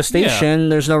Transformers on- Devastation,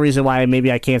 there's no reason why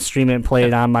maybe I can't stream it and play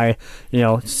it on my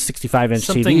 65-inch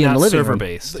Something TV in not the living server room.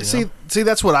 based. you See, know?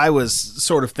 that's what I was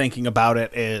sort of thinking about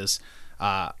it is,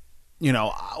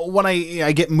 when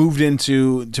I get moved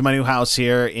into my new house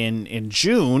here in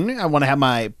June, I want to have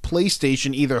my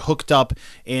PlayStation either hooked up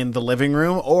in the living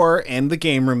room or in the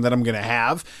game room that I'm going to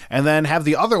have, and then have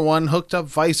the other one hooked up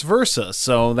vice versa.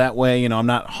 So that way, I'm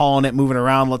not hauling it, moving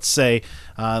around. Let's say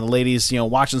the ladies,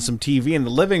 watching some TV in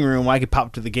the living room, I could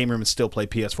pop to the game room and still play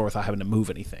PS4 without having to move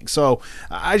anything. So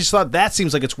I just thought that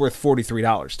seems like it's worth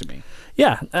 $43 to me.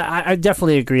 Yeah, I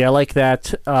definitely agree. I like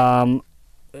that.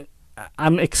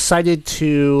 I'm excited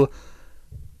to.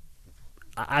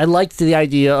 I liked the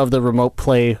idea of the remote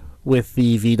play with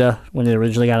the Vita when it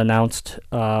originally got announced,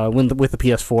 with the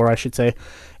PS4, I should say,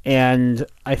 and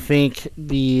I think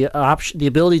the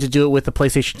ability to do it with the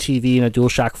PlayStation TV and a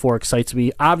DualShock 4 excites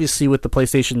me. Obviously, with the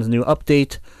PlayStation's new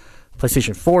update,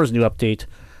 PlayStation 4's new update,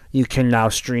 you can now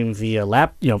stream via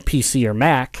PC or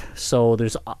Mac. So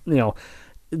there's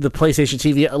the PlayStation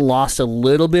TV lost a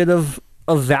little bit of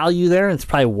value there. It's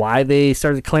probably why they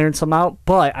started clearing some out.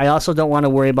 But I also don't want to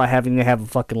worry about having to have a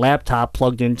fucking laptop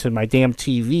plugged into my damn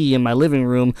TV in my living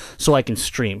room so I can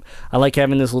stream. I like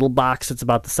having this little box that's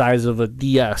about the size of a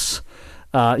DS,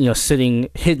 sitting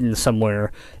hidden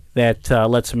somewhere that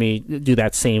lets me do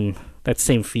that same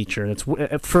feature. And it's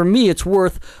for me, it's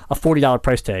worth a $40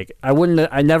 price tag.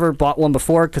 I never bought one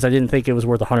before because I didn't think it was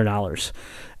worth $100,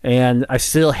 and I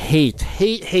still hate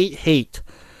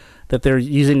that they're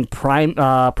using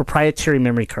proprietary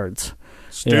memory cards.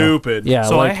 Stupid. Yeah.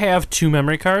 So like, I have 2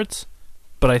 memory cards,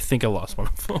 but I think I lost one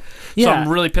of them. So Yeah. I'm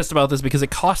really pissed about this because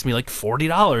it cost me like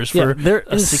 $40 Yeah, for they're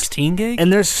a 16 gig.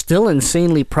 and they're still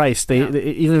insanely priced. They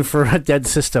even for a dead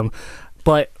system.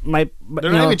 But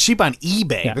They're not even cheap on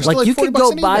eBay. Yeah, They're still like you 40 could bucks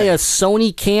go on buy eBay. a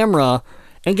Sony camera,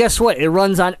 and guess what? It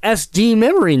runs on SD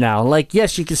memory now. Like,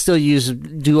 yes, you can still use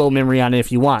duo memory on it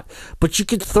if you want, but you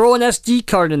could throw an SD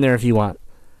card in there if you want.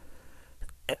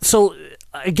 So,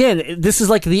 again, this is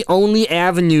like the only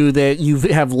avenue that you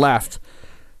have left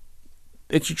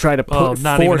that you try to put.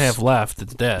 Not even have left.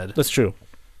 It's dead. That's true.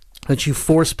 That you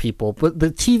force people, but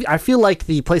the TV. I feel like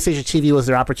the PlayStation TV was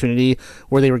their opportunity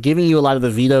where they were giving you a lot of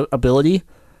the Vita ability,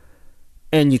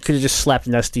 and you could have just slapped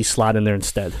an SD slot in there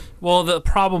instead. Well, the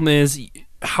problem is,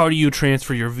 how do you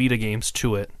transfer your Vita games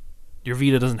to it? Your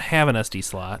Vita doesn't have an SD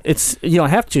slot. You don't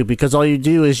have to, because all you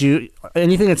do is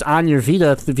anything that's on your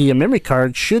Vita via memory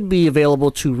card should be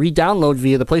available to re-download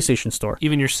via the PlayStation Store.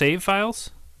 Even your save files?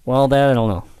 Well, that I don't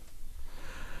know.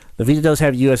 The Vita does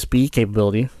have USB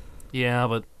capability. Yeah,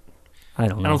 but I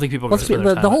don't know. I don't think people are Let's going to be-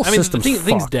 spend the their time. whole I mean, system's the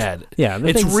thing's fucked. dead. Yeah, the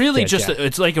it's thing's really dead, just Jack.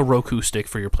 it's like a Roku stick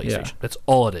for your PlayStation. That's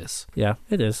all it is. Yeah,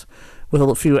 it is. With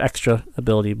a few extra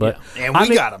ability, but And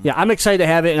we got 'em. Yeah, I'm excited to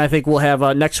have it, and I think we'll have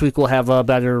next week. We'll have a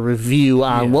better review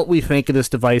on what we think of this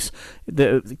device.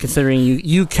 Considering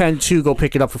you can too go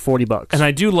pick it up for $40. And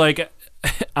I do like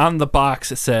on the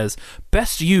box it says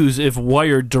best use if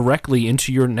wired directly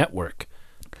into your network.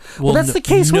 Well, that's the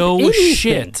case with no anything.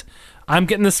 shit. I'm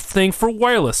getting this thing for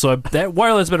wireless, so that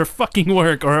wireless better fucking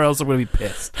work, or else I'm gonna be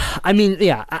pissed. I mean,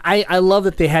 yeah, I love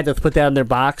that they had to put that in their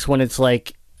box when it's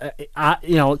like,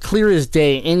 clear as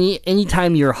day.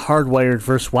 Anytime you're hardwired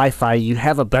versus Wi-Fi, you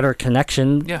have a better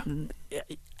connection. Yeah.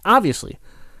 Obviously.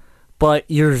 But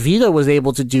your Vita was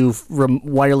able to do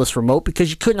wireless remote because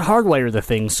you couldn't hardwire the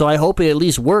thing. So I hope it at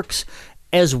least works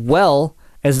as well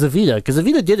as the Vita, because the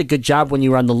Vita did a good job when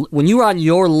you were on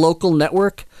your local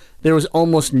network. There was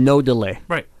almost no delay.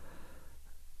 Right.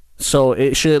 So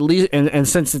it should at least, and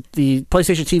since the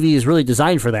PlayStation TV is really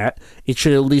designed for that, it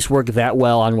should at least work that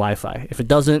well on Wi-Fi. If it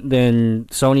doesn't, then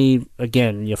Sony,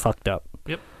 again, you fucked up.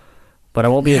 Yep. But I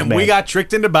won't be as And mad. we got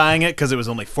tricked into buying it because it was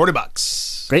only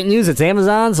 $40. Great news, it's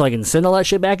Amazon, so I can send all that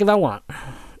shit back if I want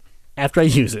after I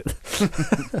use it.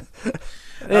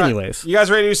 Anyways. You guys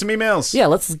ready to do some emails? Yeah,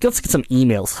 let's get some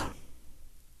emails.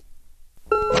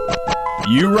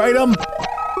 You write them,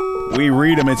 we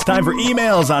read them. It's time for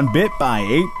emails on Bit by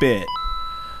 8-Bit.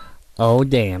 Oh,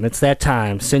 damn. It's that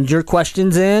time. Send your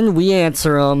questions in. We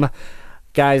answer them.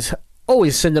 Guys,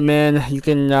 always send them in. You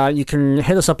can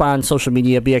hit us up on social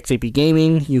media, BX8B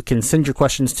Gaming. You can send your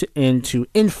questions into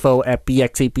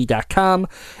info@bx8b.com,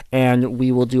 and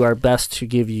we will do our best to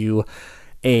give you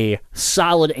a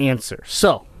solid answer.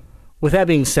 So, with that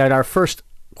being said, our first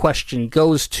question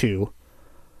goes to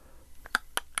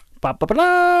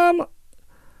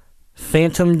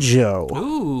Phantom Joe.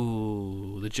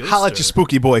 Ooh, the Joe. Holla at your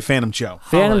spooky boy, Phantom Joe.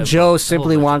 Phantom Joe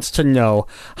simply wants to know,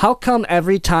 how come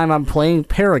every time I'm playing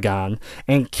Paragon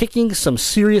and kicking some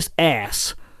serious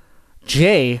ass,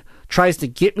 Jay tries to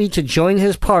get me to join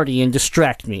his party and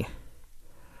distract me?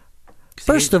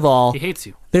 First of all, he hates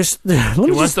you. let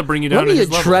me wants to bring you down Let to me his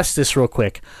level. address this real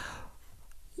quick.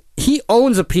 He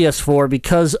owns a PS4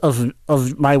 because of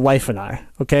my wife and I.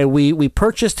 Okay, we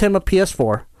purchased him a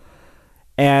PS4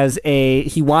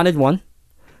 he wanted one.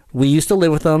 We used to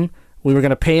live with him. We were going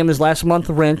to pay him his last month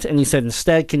rent, and he said,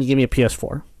 instead, can you give me a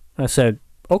PS4? I said,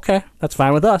 okay, that's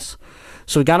fine with us.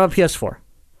 So we got him a PS4.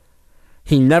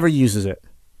 He never uses it.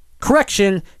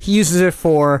 Correction, he uses it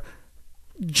for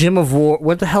Gem of War.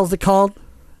 What the hell is it called?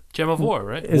 Gem of War,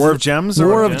 right? Is War it of Gems?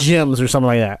 War Or of Gems or something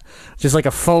like that. Just like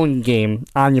a phone game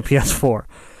on your PS4.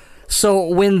 So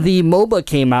when the MOBA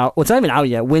came out, well, it's not even out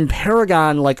yet. When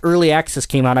Paragon, Early Access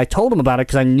came out, I told him about it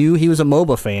because I knew he was a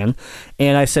MOBA fan.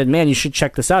 And I said, man, you should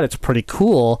check this out. It's pretty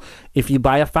cool. If you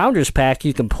buy a Founders Pack,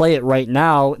 you can play it right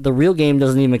now. The real game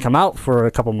doesn't even come out for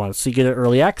a couple months. So you get it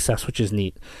Early Access, which is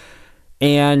neat.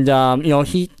 And,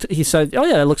 he said, oh,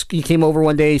 yeah, he came over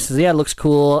one day. He says, yeah, it looks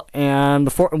cool.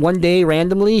 And one day,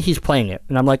 randomly, he's playing it.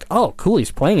 And I'm like, oh, cool,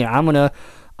 he's playing it. I'm going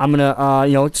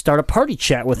to start a party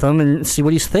chat with him and see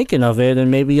what he's thinking of it,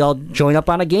 and maybe I'll join up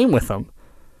on a game with him.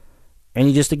 And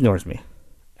he just ignores me.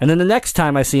 And then the next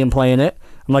time I see him playing it,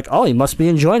 I'm like, oh, he must be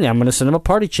enjoying it. I'm going to send him a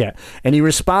party chat. And he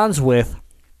responds with,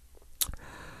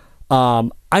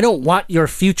 I don't want your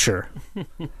future,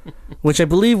 which I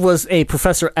believe was a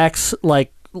Professor X,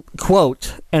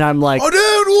 quote, and I'm like, I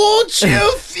don't want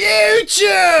your future.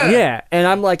 yeah, and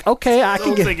I'm like, okay, I can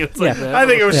don't get. think it's like that. I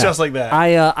think it was Yeah. just like that.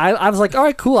 I was like, all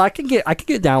right, cool, I can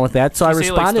get down with that. So I Say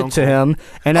it like responded Stone to Cold. him,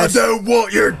 and I don't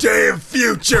want your damn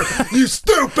future, you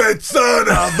stupid son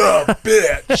of a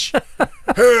bitch.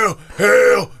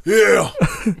 Hell, yeah.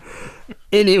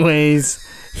 anyways,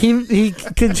 he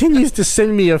continues to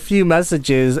send me a few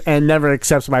messages and never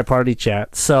accepts my party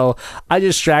chat. So I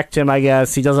distract him, I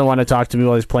guess. He doesn't want to talk to me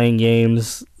while he's playing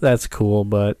games. That's cool,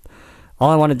 but all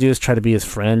I want to do is try to be his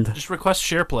friend. Just request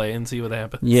share play and see what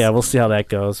happens. Yeah, we'll see how that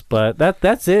goes. But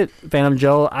that's it, Phantom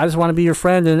Joe. I just want to be your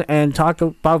friend and talk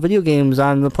about video games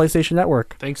on the PlayStation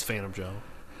Network. Thanks, Phantom Joe.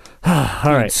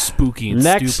 All right. Spooky and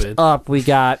Next stupid. up, we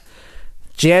got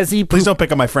Jazzy. Please don't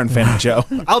pick on my friend Phantom Joe.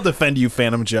 I'll defend you,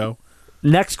 Phantom Joe.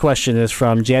 Next question is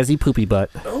from Jazzy Poopy Butt.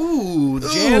 Ooh, Ooh,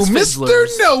 Mr.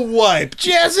 No Wipe,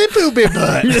 Jazzy Poopy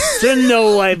Butt. Mr.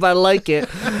 No Wipe, I like it.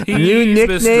 He's New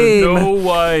nickname. Mr. No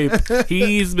Wipe.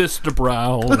 He's Mr.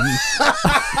 Brown.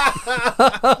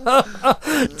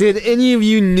 Did any of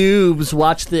you noobs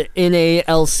watch the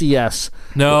NALCS?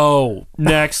 No.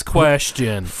 Next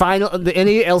question. The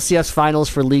NALCS finals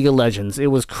for League of Legends. It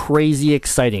was crazy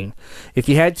exciting. If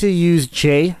you had to use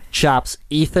Jay, Chops,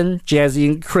 Ethan, Jazzy,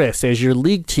 and Chris as your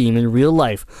league team in real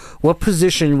life, what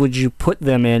position would you put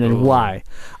them in and why?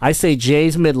 I say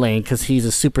Jay's mid lane because he's a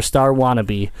superstar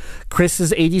wannabe. Chris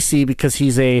is ADC because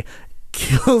he's a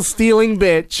kill-stealing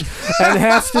bitch and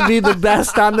has to be the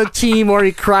best on the team or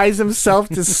he cries himself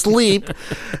to sleep.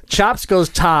 Chops goes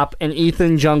top and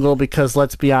Ethan jungle because,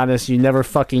 let's be honest, you never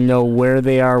fucking know where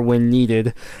they are when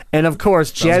needed. And of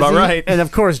course, Sounds about right.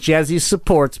 Jazzy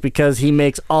supports because he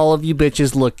makes all of you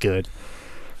bitches look good.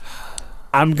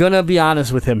 I'm gonna be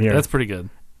honest with him here. That's pretty good.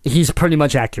 He's pretty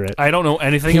much accurate. I don't know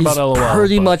anything He's about LOL.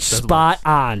 pretty but much that spot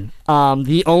works. on.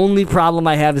 The only problem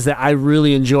I have is that I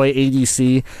really enjoy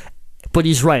ADC, but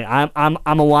he's right. I'm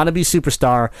a wannabe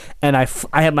superstar, and I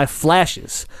have my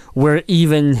flashes where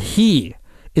even he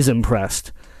is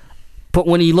impressed. But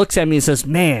when he looks at me and says,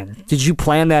 "Man, did you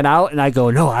plan that out?" and I go,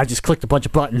 "No, I just clicked a bunch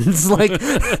of buttons," like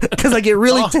because I get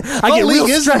really, I get real League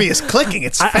is to stressed. me is clicking.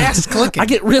 It's fast clicking. I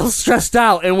get real stressed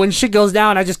out, and when shit goes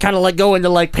down, I just kind of like go into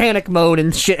like panic mode,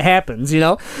 and shit happens, you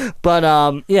know.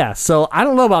 But yeah. So I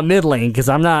don't know about mid lane because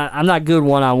I'm not good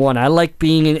 1-on-1. I like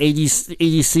being in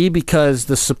ADC because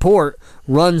the support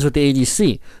runs with the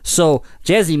ADC. So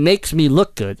Jazzy makes me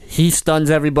look good. He stuns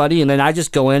everybody, and then I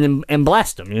just go in and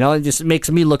blast him. You know, it just makes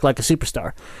me look like a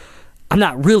superstar. I'm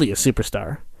not really a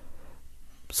superstar.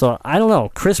 So I don't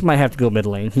know. Chris might have to go mid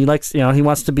lane. He likes, he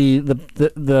wants to be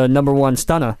the number one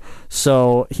stunner.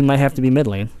 So he might have to be mid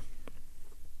lane.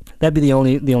 That'd be the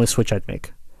only switch I'd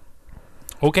make.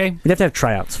 Okay. We'd have to have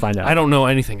tryouts. Find out. I don't know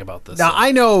anything about this. Now,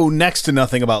 I know next to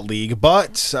nothing about League,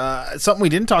 but something we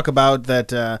didn't talk about that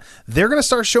they're going to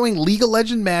start showing League of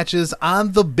Legends matches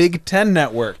on the Big Ten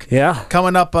Network. Yeah.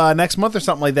 Coming up next month or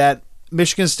something like that.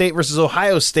 Michigan State versus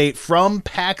Ohio State from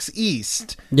PAX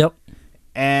East. Yep.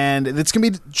 And it's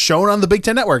going to be shown on the Big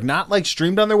Ten Network, not like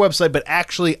streamed on their website, but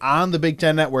actually on the Big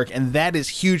Ten Network. And that is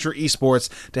huge for esports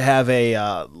to have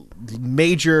a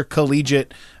major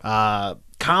collegiate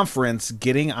conference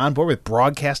getting on board with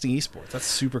broadcasting esports. That's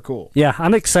super cool. Yeah,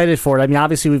 I'm excited for it. I mean,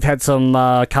 obviously we've had some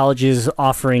colleges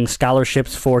offering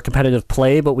scholarships for competitive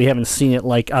play, but we haven't seen it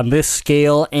like on this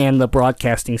scale and the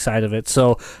broadcasting side of it.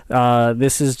 So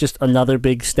this is just another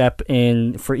big step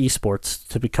in for esports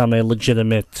to become a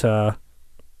legitimate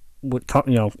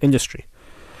industry.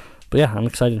 But yeah, I'm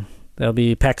excited. That'll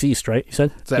be PAX East, right? You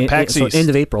said It's at PAX East. So end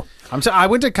of April. I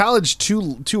went to college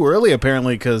too early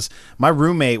apparently because my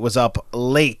roommate was up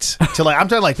late till I'm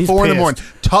talking like He's 4 in the pissed. morning.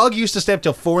 Tug used to stay up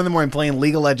till 4 in the morning playing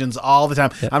League of Legends all the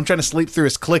time. I'm trying to sleep through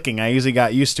his clicking. I usually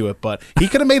got used to it, but he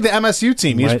could have made the MSU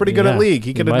team. He was pretty good at League.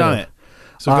 He could have done it.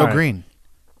 So All go right. green.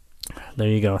 There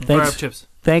you go. Fire up Thanks. chips.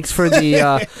 Thanks for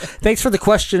the thanks for the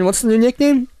question. What's the new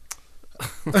nickname?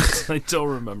 I don't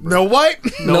remember. No wipe.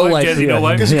 No wipe, Jazzy, yeah. no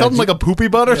wipe. Because you Yeah, called him like a poopy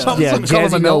butt or something. Yeah, Something called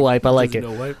him Jazzy a No Wipe. I like it.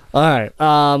 No wipe. All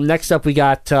right. Next up, we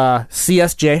got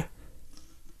CSJ.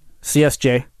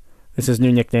 CSJ. This is his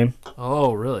new nickname.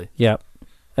 Oh, really? Yeah.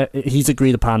 He's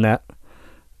agreed upon that.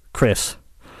 Chris.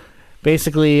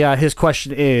 Basically, his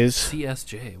question is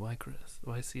CSJ. Why Chris?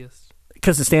 Why CS?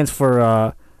 because it stands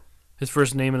for His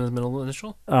first name and his middle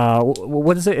initial?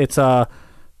 what is it? It's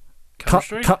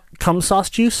Counter-Strike? cum sauce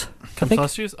juice. I think.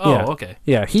 Sauce juice? Oh, Yeah. okay.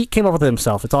 Yeah, he came up with it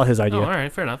himself. It's all his idea. Oh, all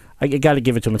right. Fair enough. I got to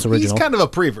give it to him. It's He's original. kind of a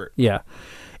prevert. Yeah.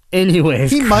 Anyways,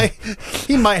 He might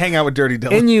hang out with Dirty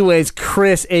Dylan. Anyways,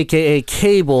 Chris, aka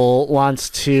Cable, wants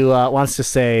to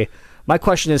say, my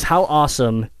question is, how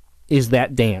awesome is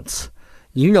that dance?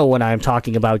 You know what I'm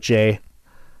talking about, Jay.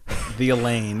 The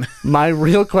Elaine. My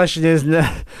real question is,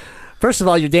 first of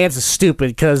all, your dance is stupid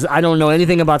because I don't know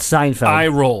anything about Seinfeld. I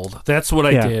rolled. That's what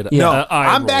I Yeah. did. Yeah. No,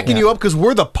 I'm backing you up because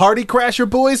we're the Party Crasher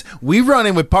boys. We run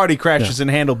in with Party Crashers and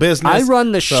handle business. I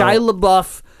run the So- Shia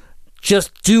LaBeouf,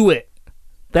 just do it.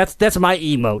 That's my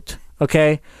emote,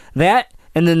 okay? That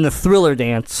and then the Thriller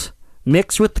dance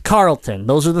mixed with the Carlton.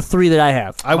 Those are the three that I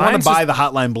have. I want to Mine's buy just- the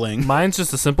Hotline Bling. Mine's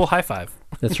just a simple high five.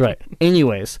 That's right.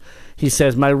 Anyways, he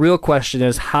says, my real question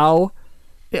is my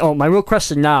real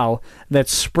question now that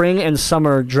spring and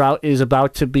summer drought is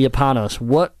about to be upon us,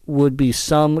 what would be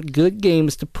some good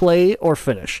games to play or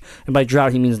finish? And by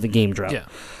drought, he means the game drought. Yeah.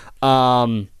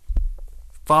 Um,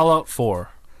 Fallout 4.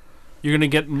 You're gonna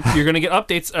get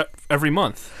updates every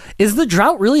month. is the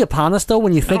drought really upon us, though,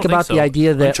 when you think I don't about think the so.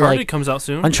 idea that Uncharted comes out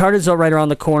soon. Uncharted's right around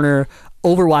the corner,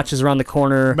 Overwatch is around the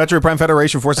corner. Metroid Prime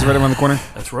Federation Force is right around the corner.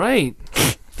 That's right.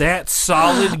 That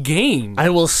solid game. I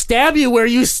will stab you where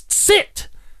you sit.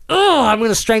 Oh, I'm going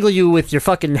to strangle you with your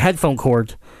fucking headphone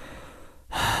cord.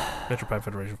 Metro Prime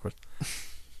Federation Force.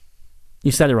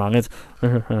 You said it wrong. It's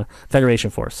Federation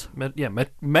Force.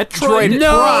 Metroid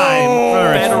No!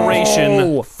 Prime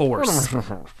Federation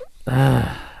Force.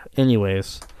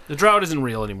 Anyways, The drought isn't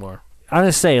real anymore. I'm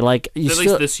gonna say you At still,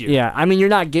 least this year. Yeah, I mean you're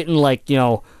not getting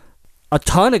a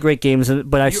ton of great games,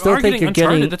 but I still are think getting you're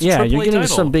Uncharted. getting That's a you're AAA getting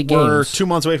title. some big We're games. 2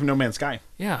 months away from No Man's Sky.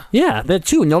 Yeah. Yeah, that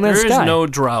too. No Man's There Sky. is no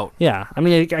drought. Yeah, I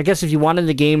mean I guess if you wanted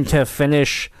the game to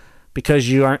finish because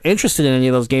you aren't interested in any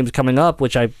of those games coming up,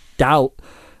 which I doubt.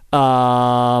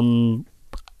 I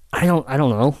don't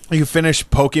know. You finished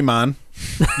Pokemon.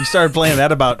 You started playing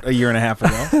that about a year and a half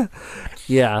ago.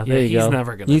 Yeah, there you he's go.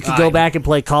 never gonna You could die. go back and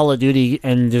play Call of Duty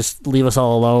and just leave us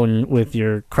all alone with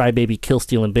your crybaby kill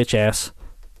stealing bitch ass.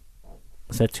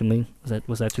 Was that too mean?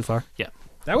 Was that too far? Yeah.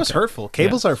 That was hurtful.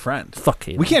 Cable's our friend. Fuck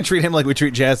Cable. We can't treat him like we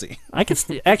treat Jazzy. I could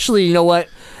actually. You know what?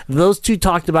 Those two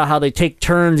talked about how they take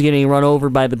turns getting run over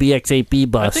by the BX-8B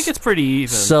bus. I think it's pretty even.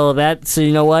 so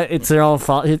you know what? It's their own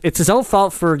fault. It's his own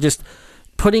fault for just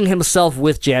putting himself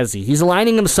with Jazzy. He's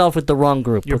aligning himself with the wrong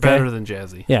group. You're okay? better than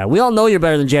Jazzy. Yeah, we all know you're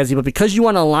better than Jazzy, but because you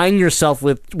want to align yourself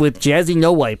with Jazzy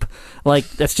No Wipe,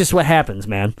 that's just what happens,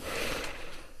 man.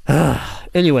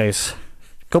 Anyways,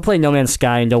 go play No Man's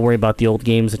Sky and don't worry about the old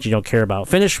games that you don't care about.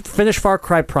 Finish Far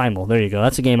Cry Primal. There you go.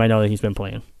 That's a game I know that he's been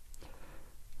playing.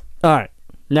 All right,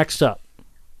 next up,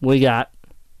 we got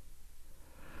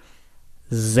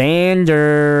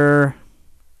Xander.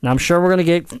 Now, I'm sure we're going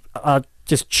to get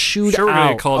just chewed Sure, we're gonna out.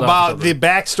 get called out About for the something.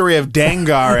 backstory of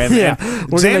Dengar. And, Yeah, and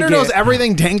we're gonna Xander knows get-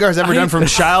 everything Dengar's ever done from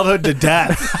childhood to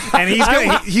death. And he's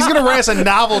gonna write us a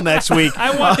novel next week.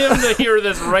 I want him to hear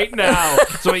this right now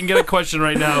so we can get a question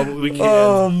right now. But we can't.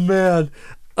 Oh man.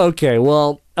 Okay,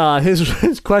 well,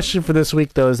 his question for this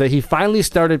week though is that he finally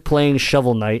started playing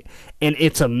Shovel Knight, and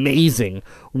it's amazing.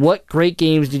 What great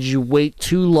games did you wait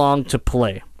too long to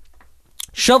play?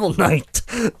 Shovel Knight.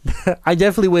 I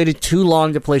definitely waited too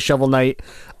long to play Shovel Knight.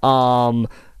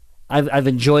 I've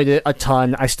enjoyed it a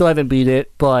ton. I still haven't beat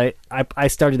it, but I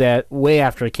started that way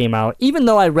after it came out. Even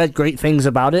though I read great things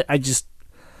about it, I just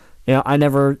I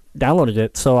never downloaded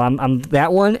it. So I'm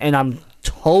that one, and I'm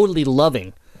totally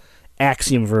loving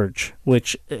Axiom Verge,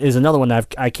 which is another one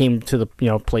that I came to the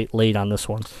plate late on this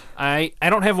one. I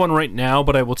don't have one right now,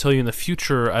 but I will tell you in the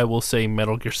future. I will say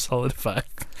Metal Gear Solid 5.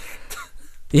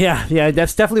 Yeah,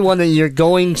 that's definitely one that you're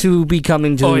going to be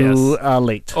coming to Oh, yes.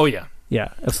 late. Oh yeah. Yeah,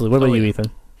 absolutely. What about you, yeah.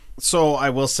 Ethan? So I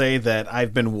will say that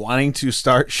I've been wanting to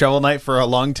start Shovel Knight for a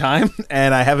long time,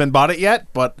 and I haven't bought it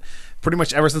yet. But pretty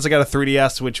much ever since I got a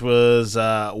 3DS, which was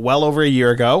well over a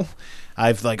year ago,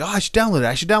 I've I should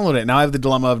download it. Now I have the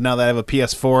dilemma of now that I have a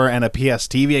PS4 and a PS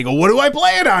TV, I go, what do I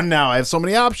play it on now? I have so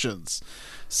many options.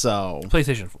 So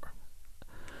PlayStation 4.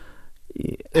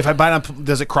 if I buy it on,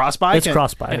 does it cross-buy? It's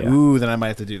cross-buy, yeah. Ooh, then I might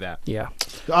have to do that. Yeah.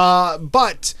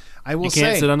 But I will You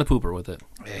can't say, sit on the pooper with it.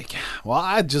 well,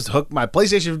 I just hook my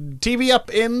PlayStation TV up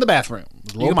in the bathroom. with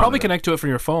a You little can probably monitor. connect to it from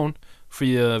your phone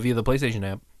via the PlayStation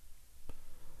app.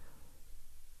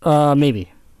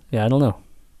 Maybe. Yeah, I don't know.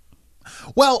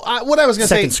 Well, what I was going to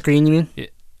say, Second screen, you mean?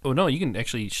 Oh no, you can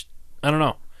actually. I don't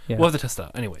know. Yeah. We'll have to test it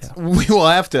out. Anyways, we will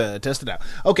have to test it out.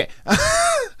 Okay.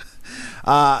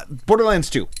 Borderlands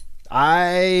 2.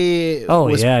 I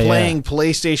was playing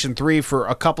PlayStation 3 for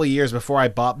a couple of years before I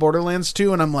bought Borderlands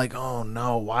 2, and I'm like, oh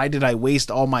no, why did I waste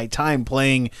all my time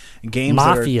playing games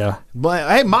Mafia.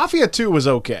 Hey, Mafia 2 was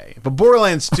okay, but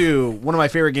Borderlands 2, one of my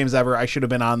favorite games ever, I should have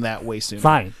been on that way sooner.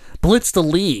 Fine. Blitz the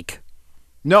League.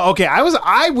 No, okay,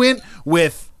 I went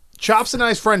with Chops and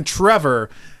I's friend Trevor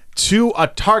to a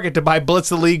Target to buy Blitz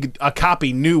the League, a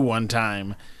copy new one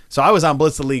time. So I was on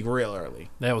Blitz the League real early.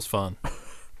 that was fun.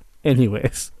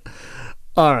 Anyways.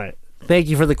 All right. Thank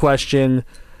you for the question.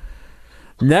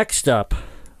 Next up,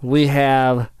 we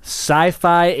have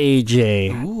Sci-Fi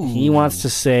AJ. He wants to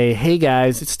say, hey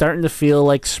guys, it's starting to feel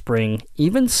like spring,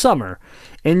 even summer,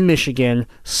 in Michigan,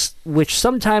 which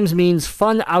sometimes means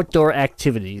fun outdoor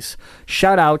activities.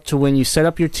 Shout out to when you set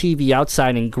up your TV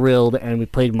outside and grilled and we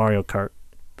played Mario Kart.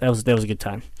 That was a good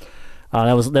time.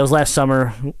 That was last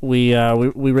summer. We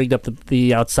rigged up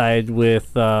the outside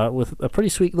with a pretty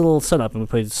sweet little setup, and we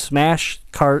played Smash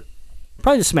Kart,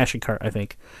 probably just Smash and Kart, I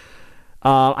think.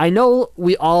 I know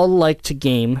we all like to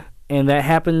game, and that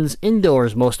happens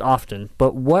indoors most often.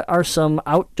 But what are some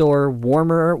outdoor,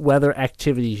 warmer weather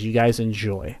activities you guys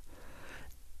enjoy?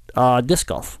 Disc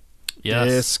golf, Yes.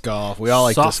 Disc golf. We all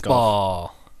like disc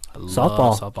golf. Softball. I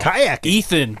love Softball. Kayaking.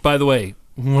 Ethan, by the way,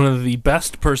 one of the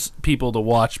best people to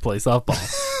watch play softball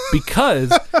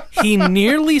because he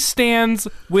nearly stands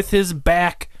with his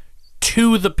back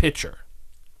to the pitcher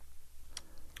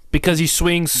because he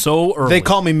swings so early. They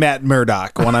call me Matt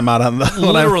Murdock when I'm out on the...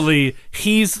 Literally,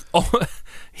 he's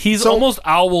almost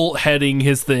owl heading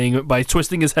his thing by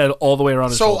twisting his head all the way around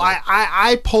his So shoulder.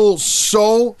 I pull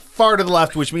so far to the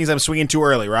left, which means I'm swinging too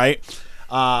early, right?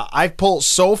 I pull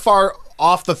so far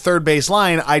off the third base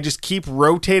line, I just keep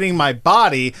rotating my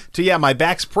body to, my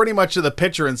back's pretty much to the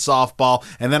pitcher in softball,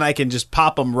 and then I can just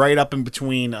pop them right up in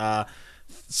between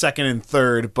second and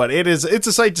third. But it's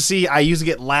a sight to see. I usually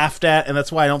get laughed at, and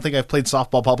that's why I don't think I've played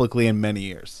softball publicly in many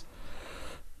years.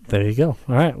 There you go.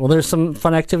 All right. Well, there's some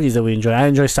fun activities that we enjoy. I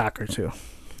enjoy soccer too.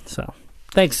 So,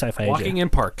 thanks, Sci-Fi Walking AJ. in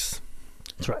parks,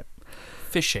 That's right.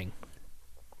 fishing.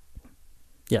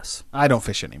 Yes. I don't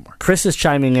fish anymore. Chris is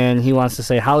chiming in. He wants to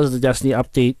say, how is the Destiny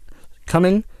update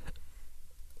coming?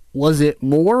 Was it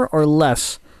more or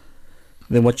less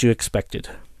than what you expected?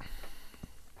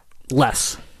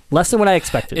 Less. Less than what I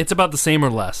expected. It's about the same or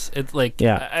less. It's like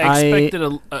Yeah, I expected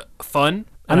a fun,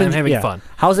 and I'm having fun.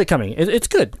 How's it coming? It's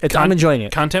good. I'm enjoying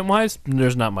it. Content-wise,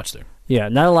 there's not much there. Yeah,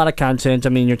 not a lot of content. I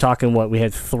mean, you're talking what? We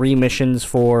had 3 missions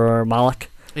for Malak.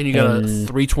 And you got a And-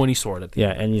 320 sword at the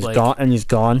end. And he's Like, gone. And he's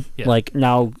gone. Yeah. Like,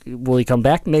 now, will he come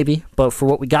back? Maybe. But for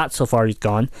what we got so far, he's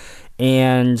gone.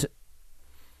 And,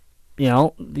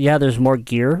 there's more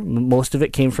gear. Most of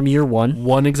it came from year 1.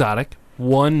 One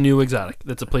new exotic.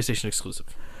 That's a PlayStation exclusive.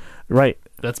 Right.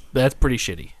 That's pretty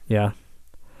shitty. Yeah.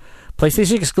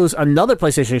 PlayStation exclusive. Another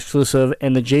PlayStation exclusive,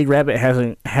 and the Jade Rabbit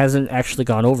hasn't actually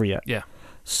gone over yet. Yeah.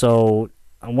 So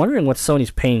I'm wondering what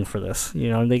Sony's paying for this.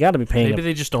 They got to be paying. Maybe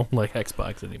they just don't like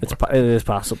Xbox anymore. It is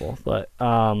possible, but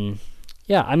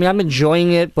yeah. I mean, I'm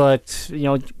enjoying it, but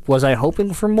was I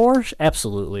hoping for more?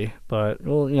 Absolutely, but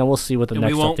we'll see what the And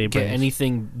next we won't update get brings.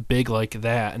 anything big like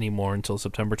that anymore until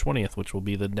September 20th, which will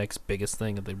be the next biggest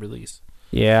thing that they release.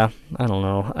 Yeah, I don't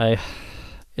know.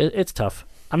 It's tough.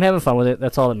 I'm having fun with it.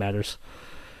 That's all that matters.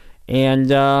 And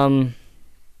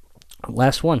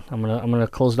last one. I'm gonna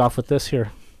close it off with this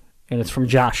here, and it's from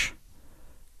Josh.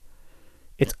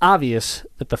 It's obvious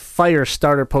that the Fire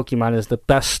starter Pokemon is the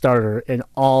best starter in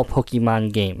all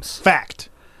Pokemon games. Fact.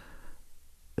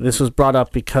 This was brought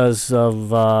up because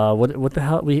of what the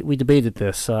hell we debated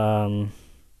this. Back on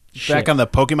the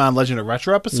Pokemon Legend of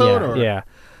Retro episode? Yeah.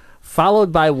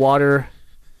 Followed by water,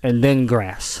 and then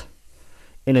grass.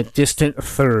 In a distant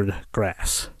third,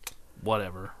 grass.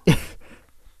 Whatever.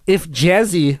 If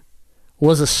Jazzy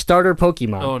was a starter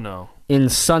Pokemon Oh no. in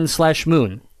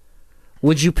Sun/Moon,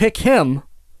 would you pick him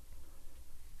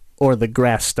or the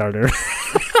grass starter?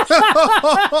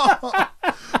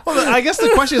 Well, I guess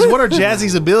the question is, what are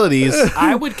Jazzy's abilities?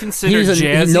 I would consider He's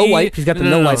Jazzy. no wipe. He's got the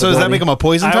no wipe. So does that make him a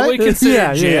poison I type? would consider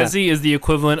Yeah. Jazzy is the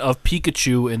equivalent of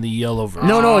Pikachu in the yellow version.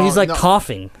 No, he's like no.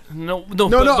 coughing. No, No,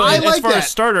 but I as like far that. as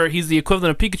starter, he's the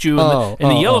equivalent of Pikachu in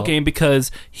the yellow oh. game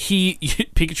because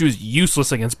Pikachu is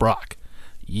useless against Brock.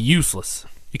 Useless.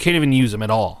 You can't even use him at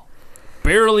all.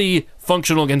 Barely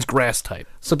functional against grass type.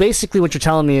 So basically what you're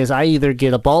telling me is I either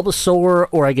get a Bulbasaur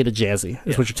or I get a Jazzy,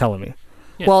 is what you're telling me.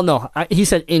 Yeah. Well, no, he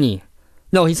said any.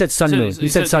 No, he said Sun He Moon. said- He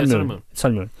said Sun Sun Moon. Moon.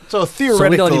 Sun Moon. So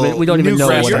theoretical. we don't even new know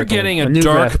grass what You're type. getting A a new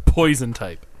dark grass- poison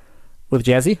type. With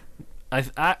Jazzy?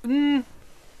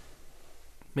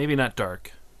 Maybe not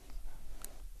dark.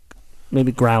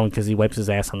 Maybe ground because he wipes his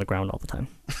ass on the ground all the time.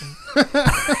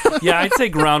 Yeah, I'd say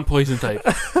ground poison type.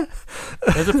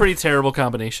 That's a pretty terrible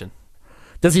combination.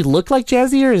 Does he look like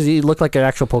Jazzy or does he look like an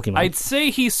actual Pokemon? I'd say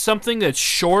he's something that's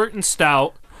short and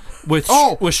stout with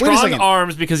wait a strong second.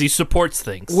 arms because he supports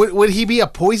things. Would he be a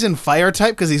poison fire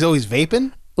type because he's always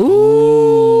vaping?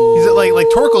 Ooh. He's like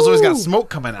Torkoal's always got smoke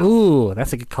coming out. Ooh,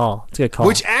 that's a good call. It's a good call.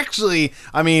 Which actually,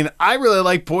 I mean, I really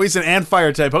like poison and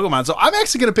fire type Pokemon, so I'm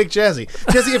actually gonna pick Jazzy.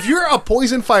 Jazzy, if you're a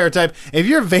poison fire type, if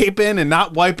you're vaping and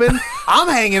not wiping, I'm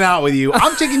hanging out with you.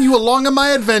 I'm taking you along on my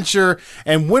adventure,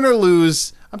 and win or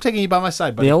lose, I'm taking you by my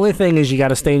side, buddy. The only thing is you got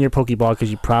to stay in your Pokeball because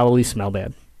you probably smell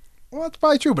bad. Well, that's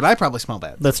probably true, but I probably smell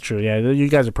bad. That's true. Yeah, you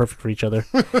guys are perfect for each other.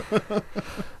 What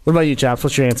about you, Chops?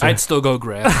 What's your answer? I'd still go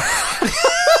grass.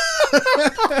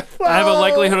 I have a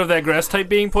likelihood of that grass type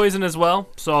being poison as well,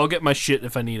 so I'll get my shit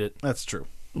if I need it. That's true.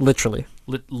 Literally.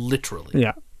 Literally.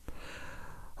 Yeah.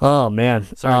 Oh man,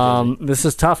 Sorry, this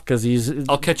is tough because he's.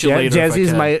 I'll catch you later.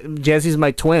 Jazzy's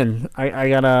my twin. I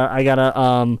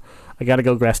gotta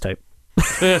go grass type.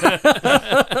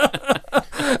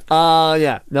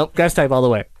 Yeah, nope, grass type all the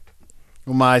way.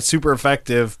 My super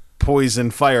effective poison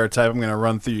fire type, I'm going to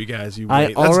run through you guys.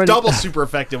 That's double super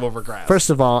effective over grass. First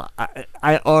of all,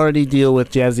 I already deal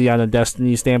with Jazzy on a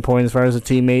Destiny standpoint as far as a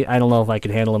teammate. I don't know if I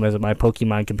could handle him as my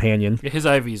Pokemon companion. His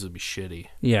IVs would be shitty.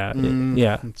 Yeah,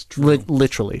 it's true.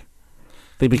 Literally.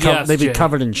 They'd be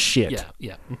covered in shit.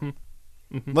 Yeah. Mm-hmm.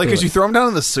 Like, could you throw him down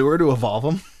in the sewer to evolve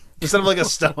him? Instead of like a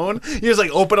stone, you just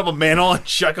like open up a manhole and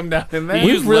chuck him down in there.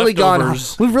 We've really gone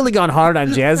hard on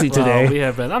Jazzy today. We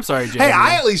have been. I'm sorry, Jazzy. Hey,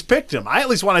 I at least picked him. I at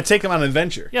least want to take him on an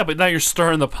adventure. Yeah, but now you're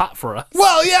stirring the pot for us.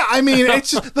 Well, yeah, I mean, it's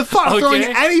just the thought of throwing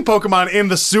any Pokemon in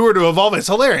the sewer to evolve is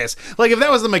hilarious. Like, if that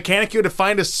was the mechanic, you had to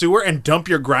find a sewer and dump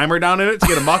your Grimer down in it to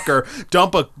get a Muck, or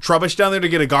dump a Trubbish down there to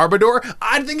get a Garbodor,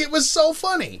 I'd think it was so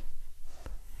funny.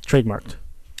 Trademarked.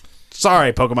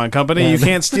 Sorry, Pokemon Company, you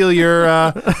can't steal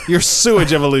your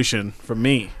sewage evolution from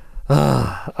me.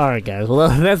 All right, guys. Well,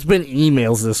 that's been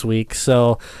emails this week.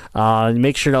 So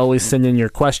make sure to always send in your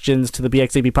questions to the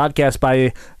BXAB podcast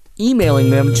by emailing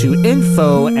them to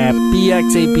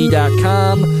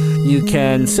info@bxab.com. You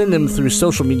can send them through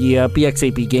social media,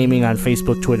 BXAB Gaming on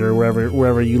Facebook, Twitter,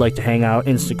 wherever you like to hang out,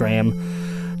 Instagram.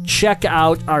 Check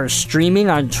out our streaming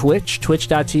on Twitch,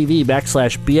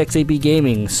 twitch.tv/BXAB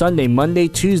Gaming, Sunday, Monday,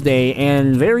 Tuesday,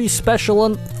 and very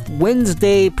special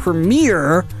Wednesday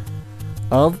premiere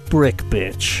of Brick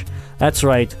Bitch. That's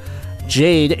right.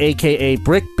 Jade, a.k.a.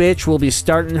 Brick Bitch, will be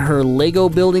starting her Lego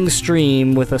building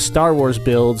stream with a Star Wars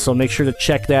build, so make sure to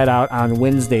check that out on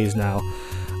Wednesdays now.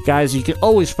 Guys, you can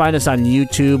always find us on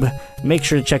YouTube. Make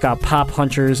sure to check out Pop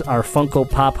Hunters, our Funko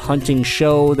Pop hunting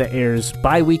show that airs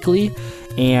bi-weekly.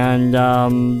 And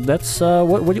that's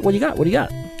what do you got? What do you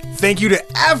got? Thank you to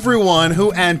everyone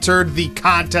who entered the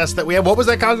contest that we had. What was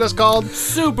that contest called?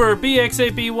 Super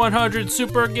BXAB 100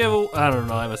 Super Giveaway. I don't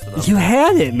know. I messed it up. You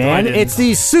had it, man. No, it's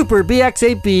the Super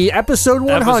BXAB Episode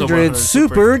 100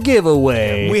 Super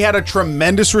Giveaway. We had a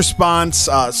tremendous response.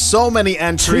 So many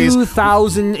entries.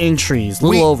 2,000 entries.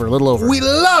 Little over. We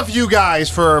love you guys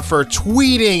for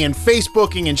tweeting and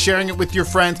Facebooking and sharing it with your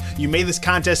friends. You made this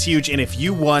contest huge, and if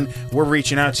you won, we're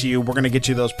reaching out to you. We're going to get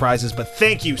you those prizes. But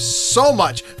thank you so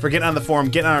much for getting on the forum,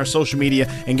 getting on our social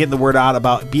media, and getting the word out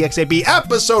about BXAB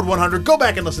Episode 100. Go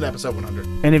back and listen to Episode 100.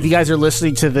 And if you guys are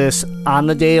listening to this on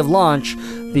the day of launch,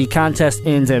 the contest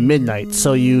ends at midnight,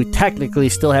 so you technically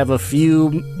still have a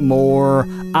few more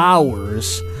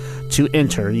hours to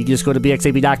enter. You just go to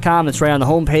bxab.com. It's right on the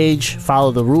homepage.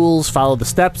 Follow the rules, follow the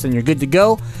steps, and you're good to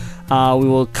go. We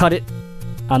will cut it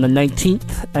on the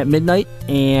 19th at midnight,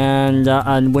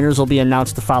 and winners will be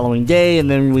announced the following day,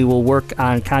 and then we will work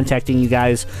on contacting you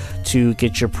guys to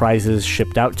get your prizes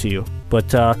shipped out to you.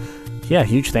 But yeah,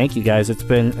 huge thank you guys. It's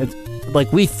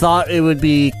like, we thought it would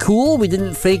be cool. We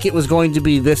didn't think it was going to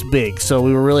be this big, so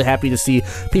we were really happy to see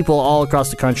people all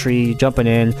across the country jumping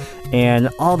in, and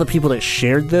all the people that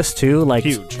shared this too. Like,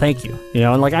 huge thank you. You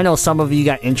know, and like, I know some of you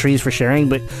got entries for sharing,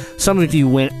 but some of you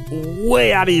went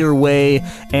way out of your way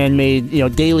and made,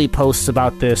 daily posts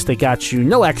about this. They got you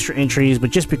no extra entries,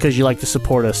 but just because you like to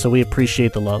support us, so we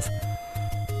appreciate the love.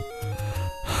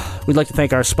 We'd like to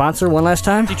thank our sponsor one last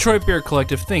time. Detroit Beard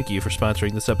Collective, thank you for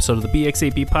sponsoring this episode of the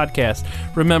BXAB podcast.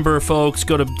 Remember, folks,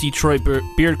 go to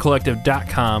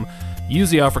DetroitBeardCollective.com.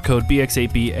 Use the offer code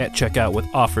BXAB at checkout with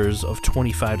offers of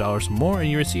 $25 or more,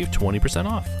 and you receive 20%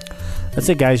 off. That's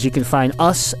it, guys. You can find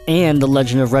us and the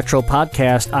Legend of Retro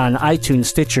podcast on iTunes,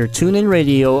 Stitcher, TuneIn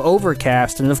Radio,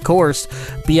 Overcast, and, of course,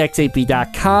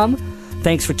 BXAB.com.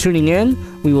 Thanks for tuning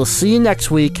in. We will see you next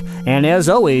week. And as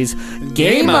always,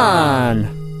 game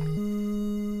on!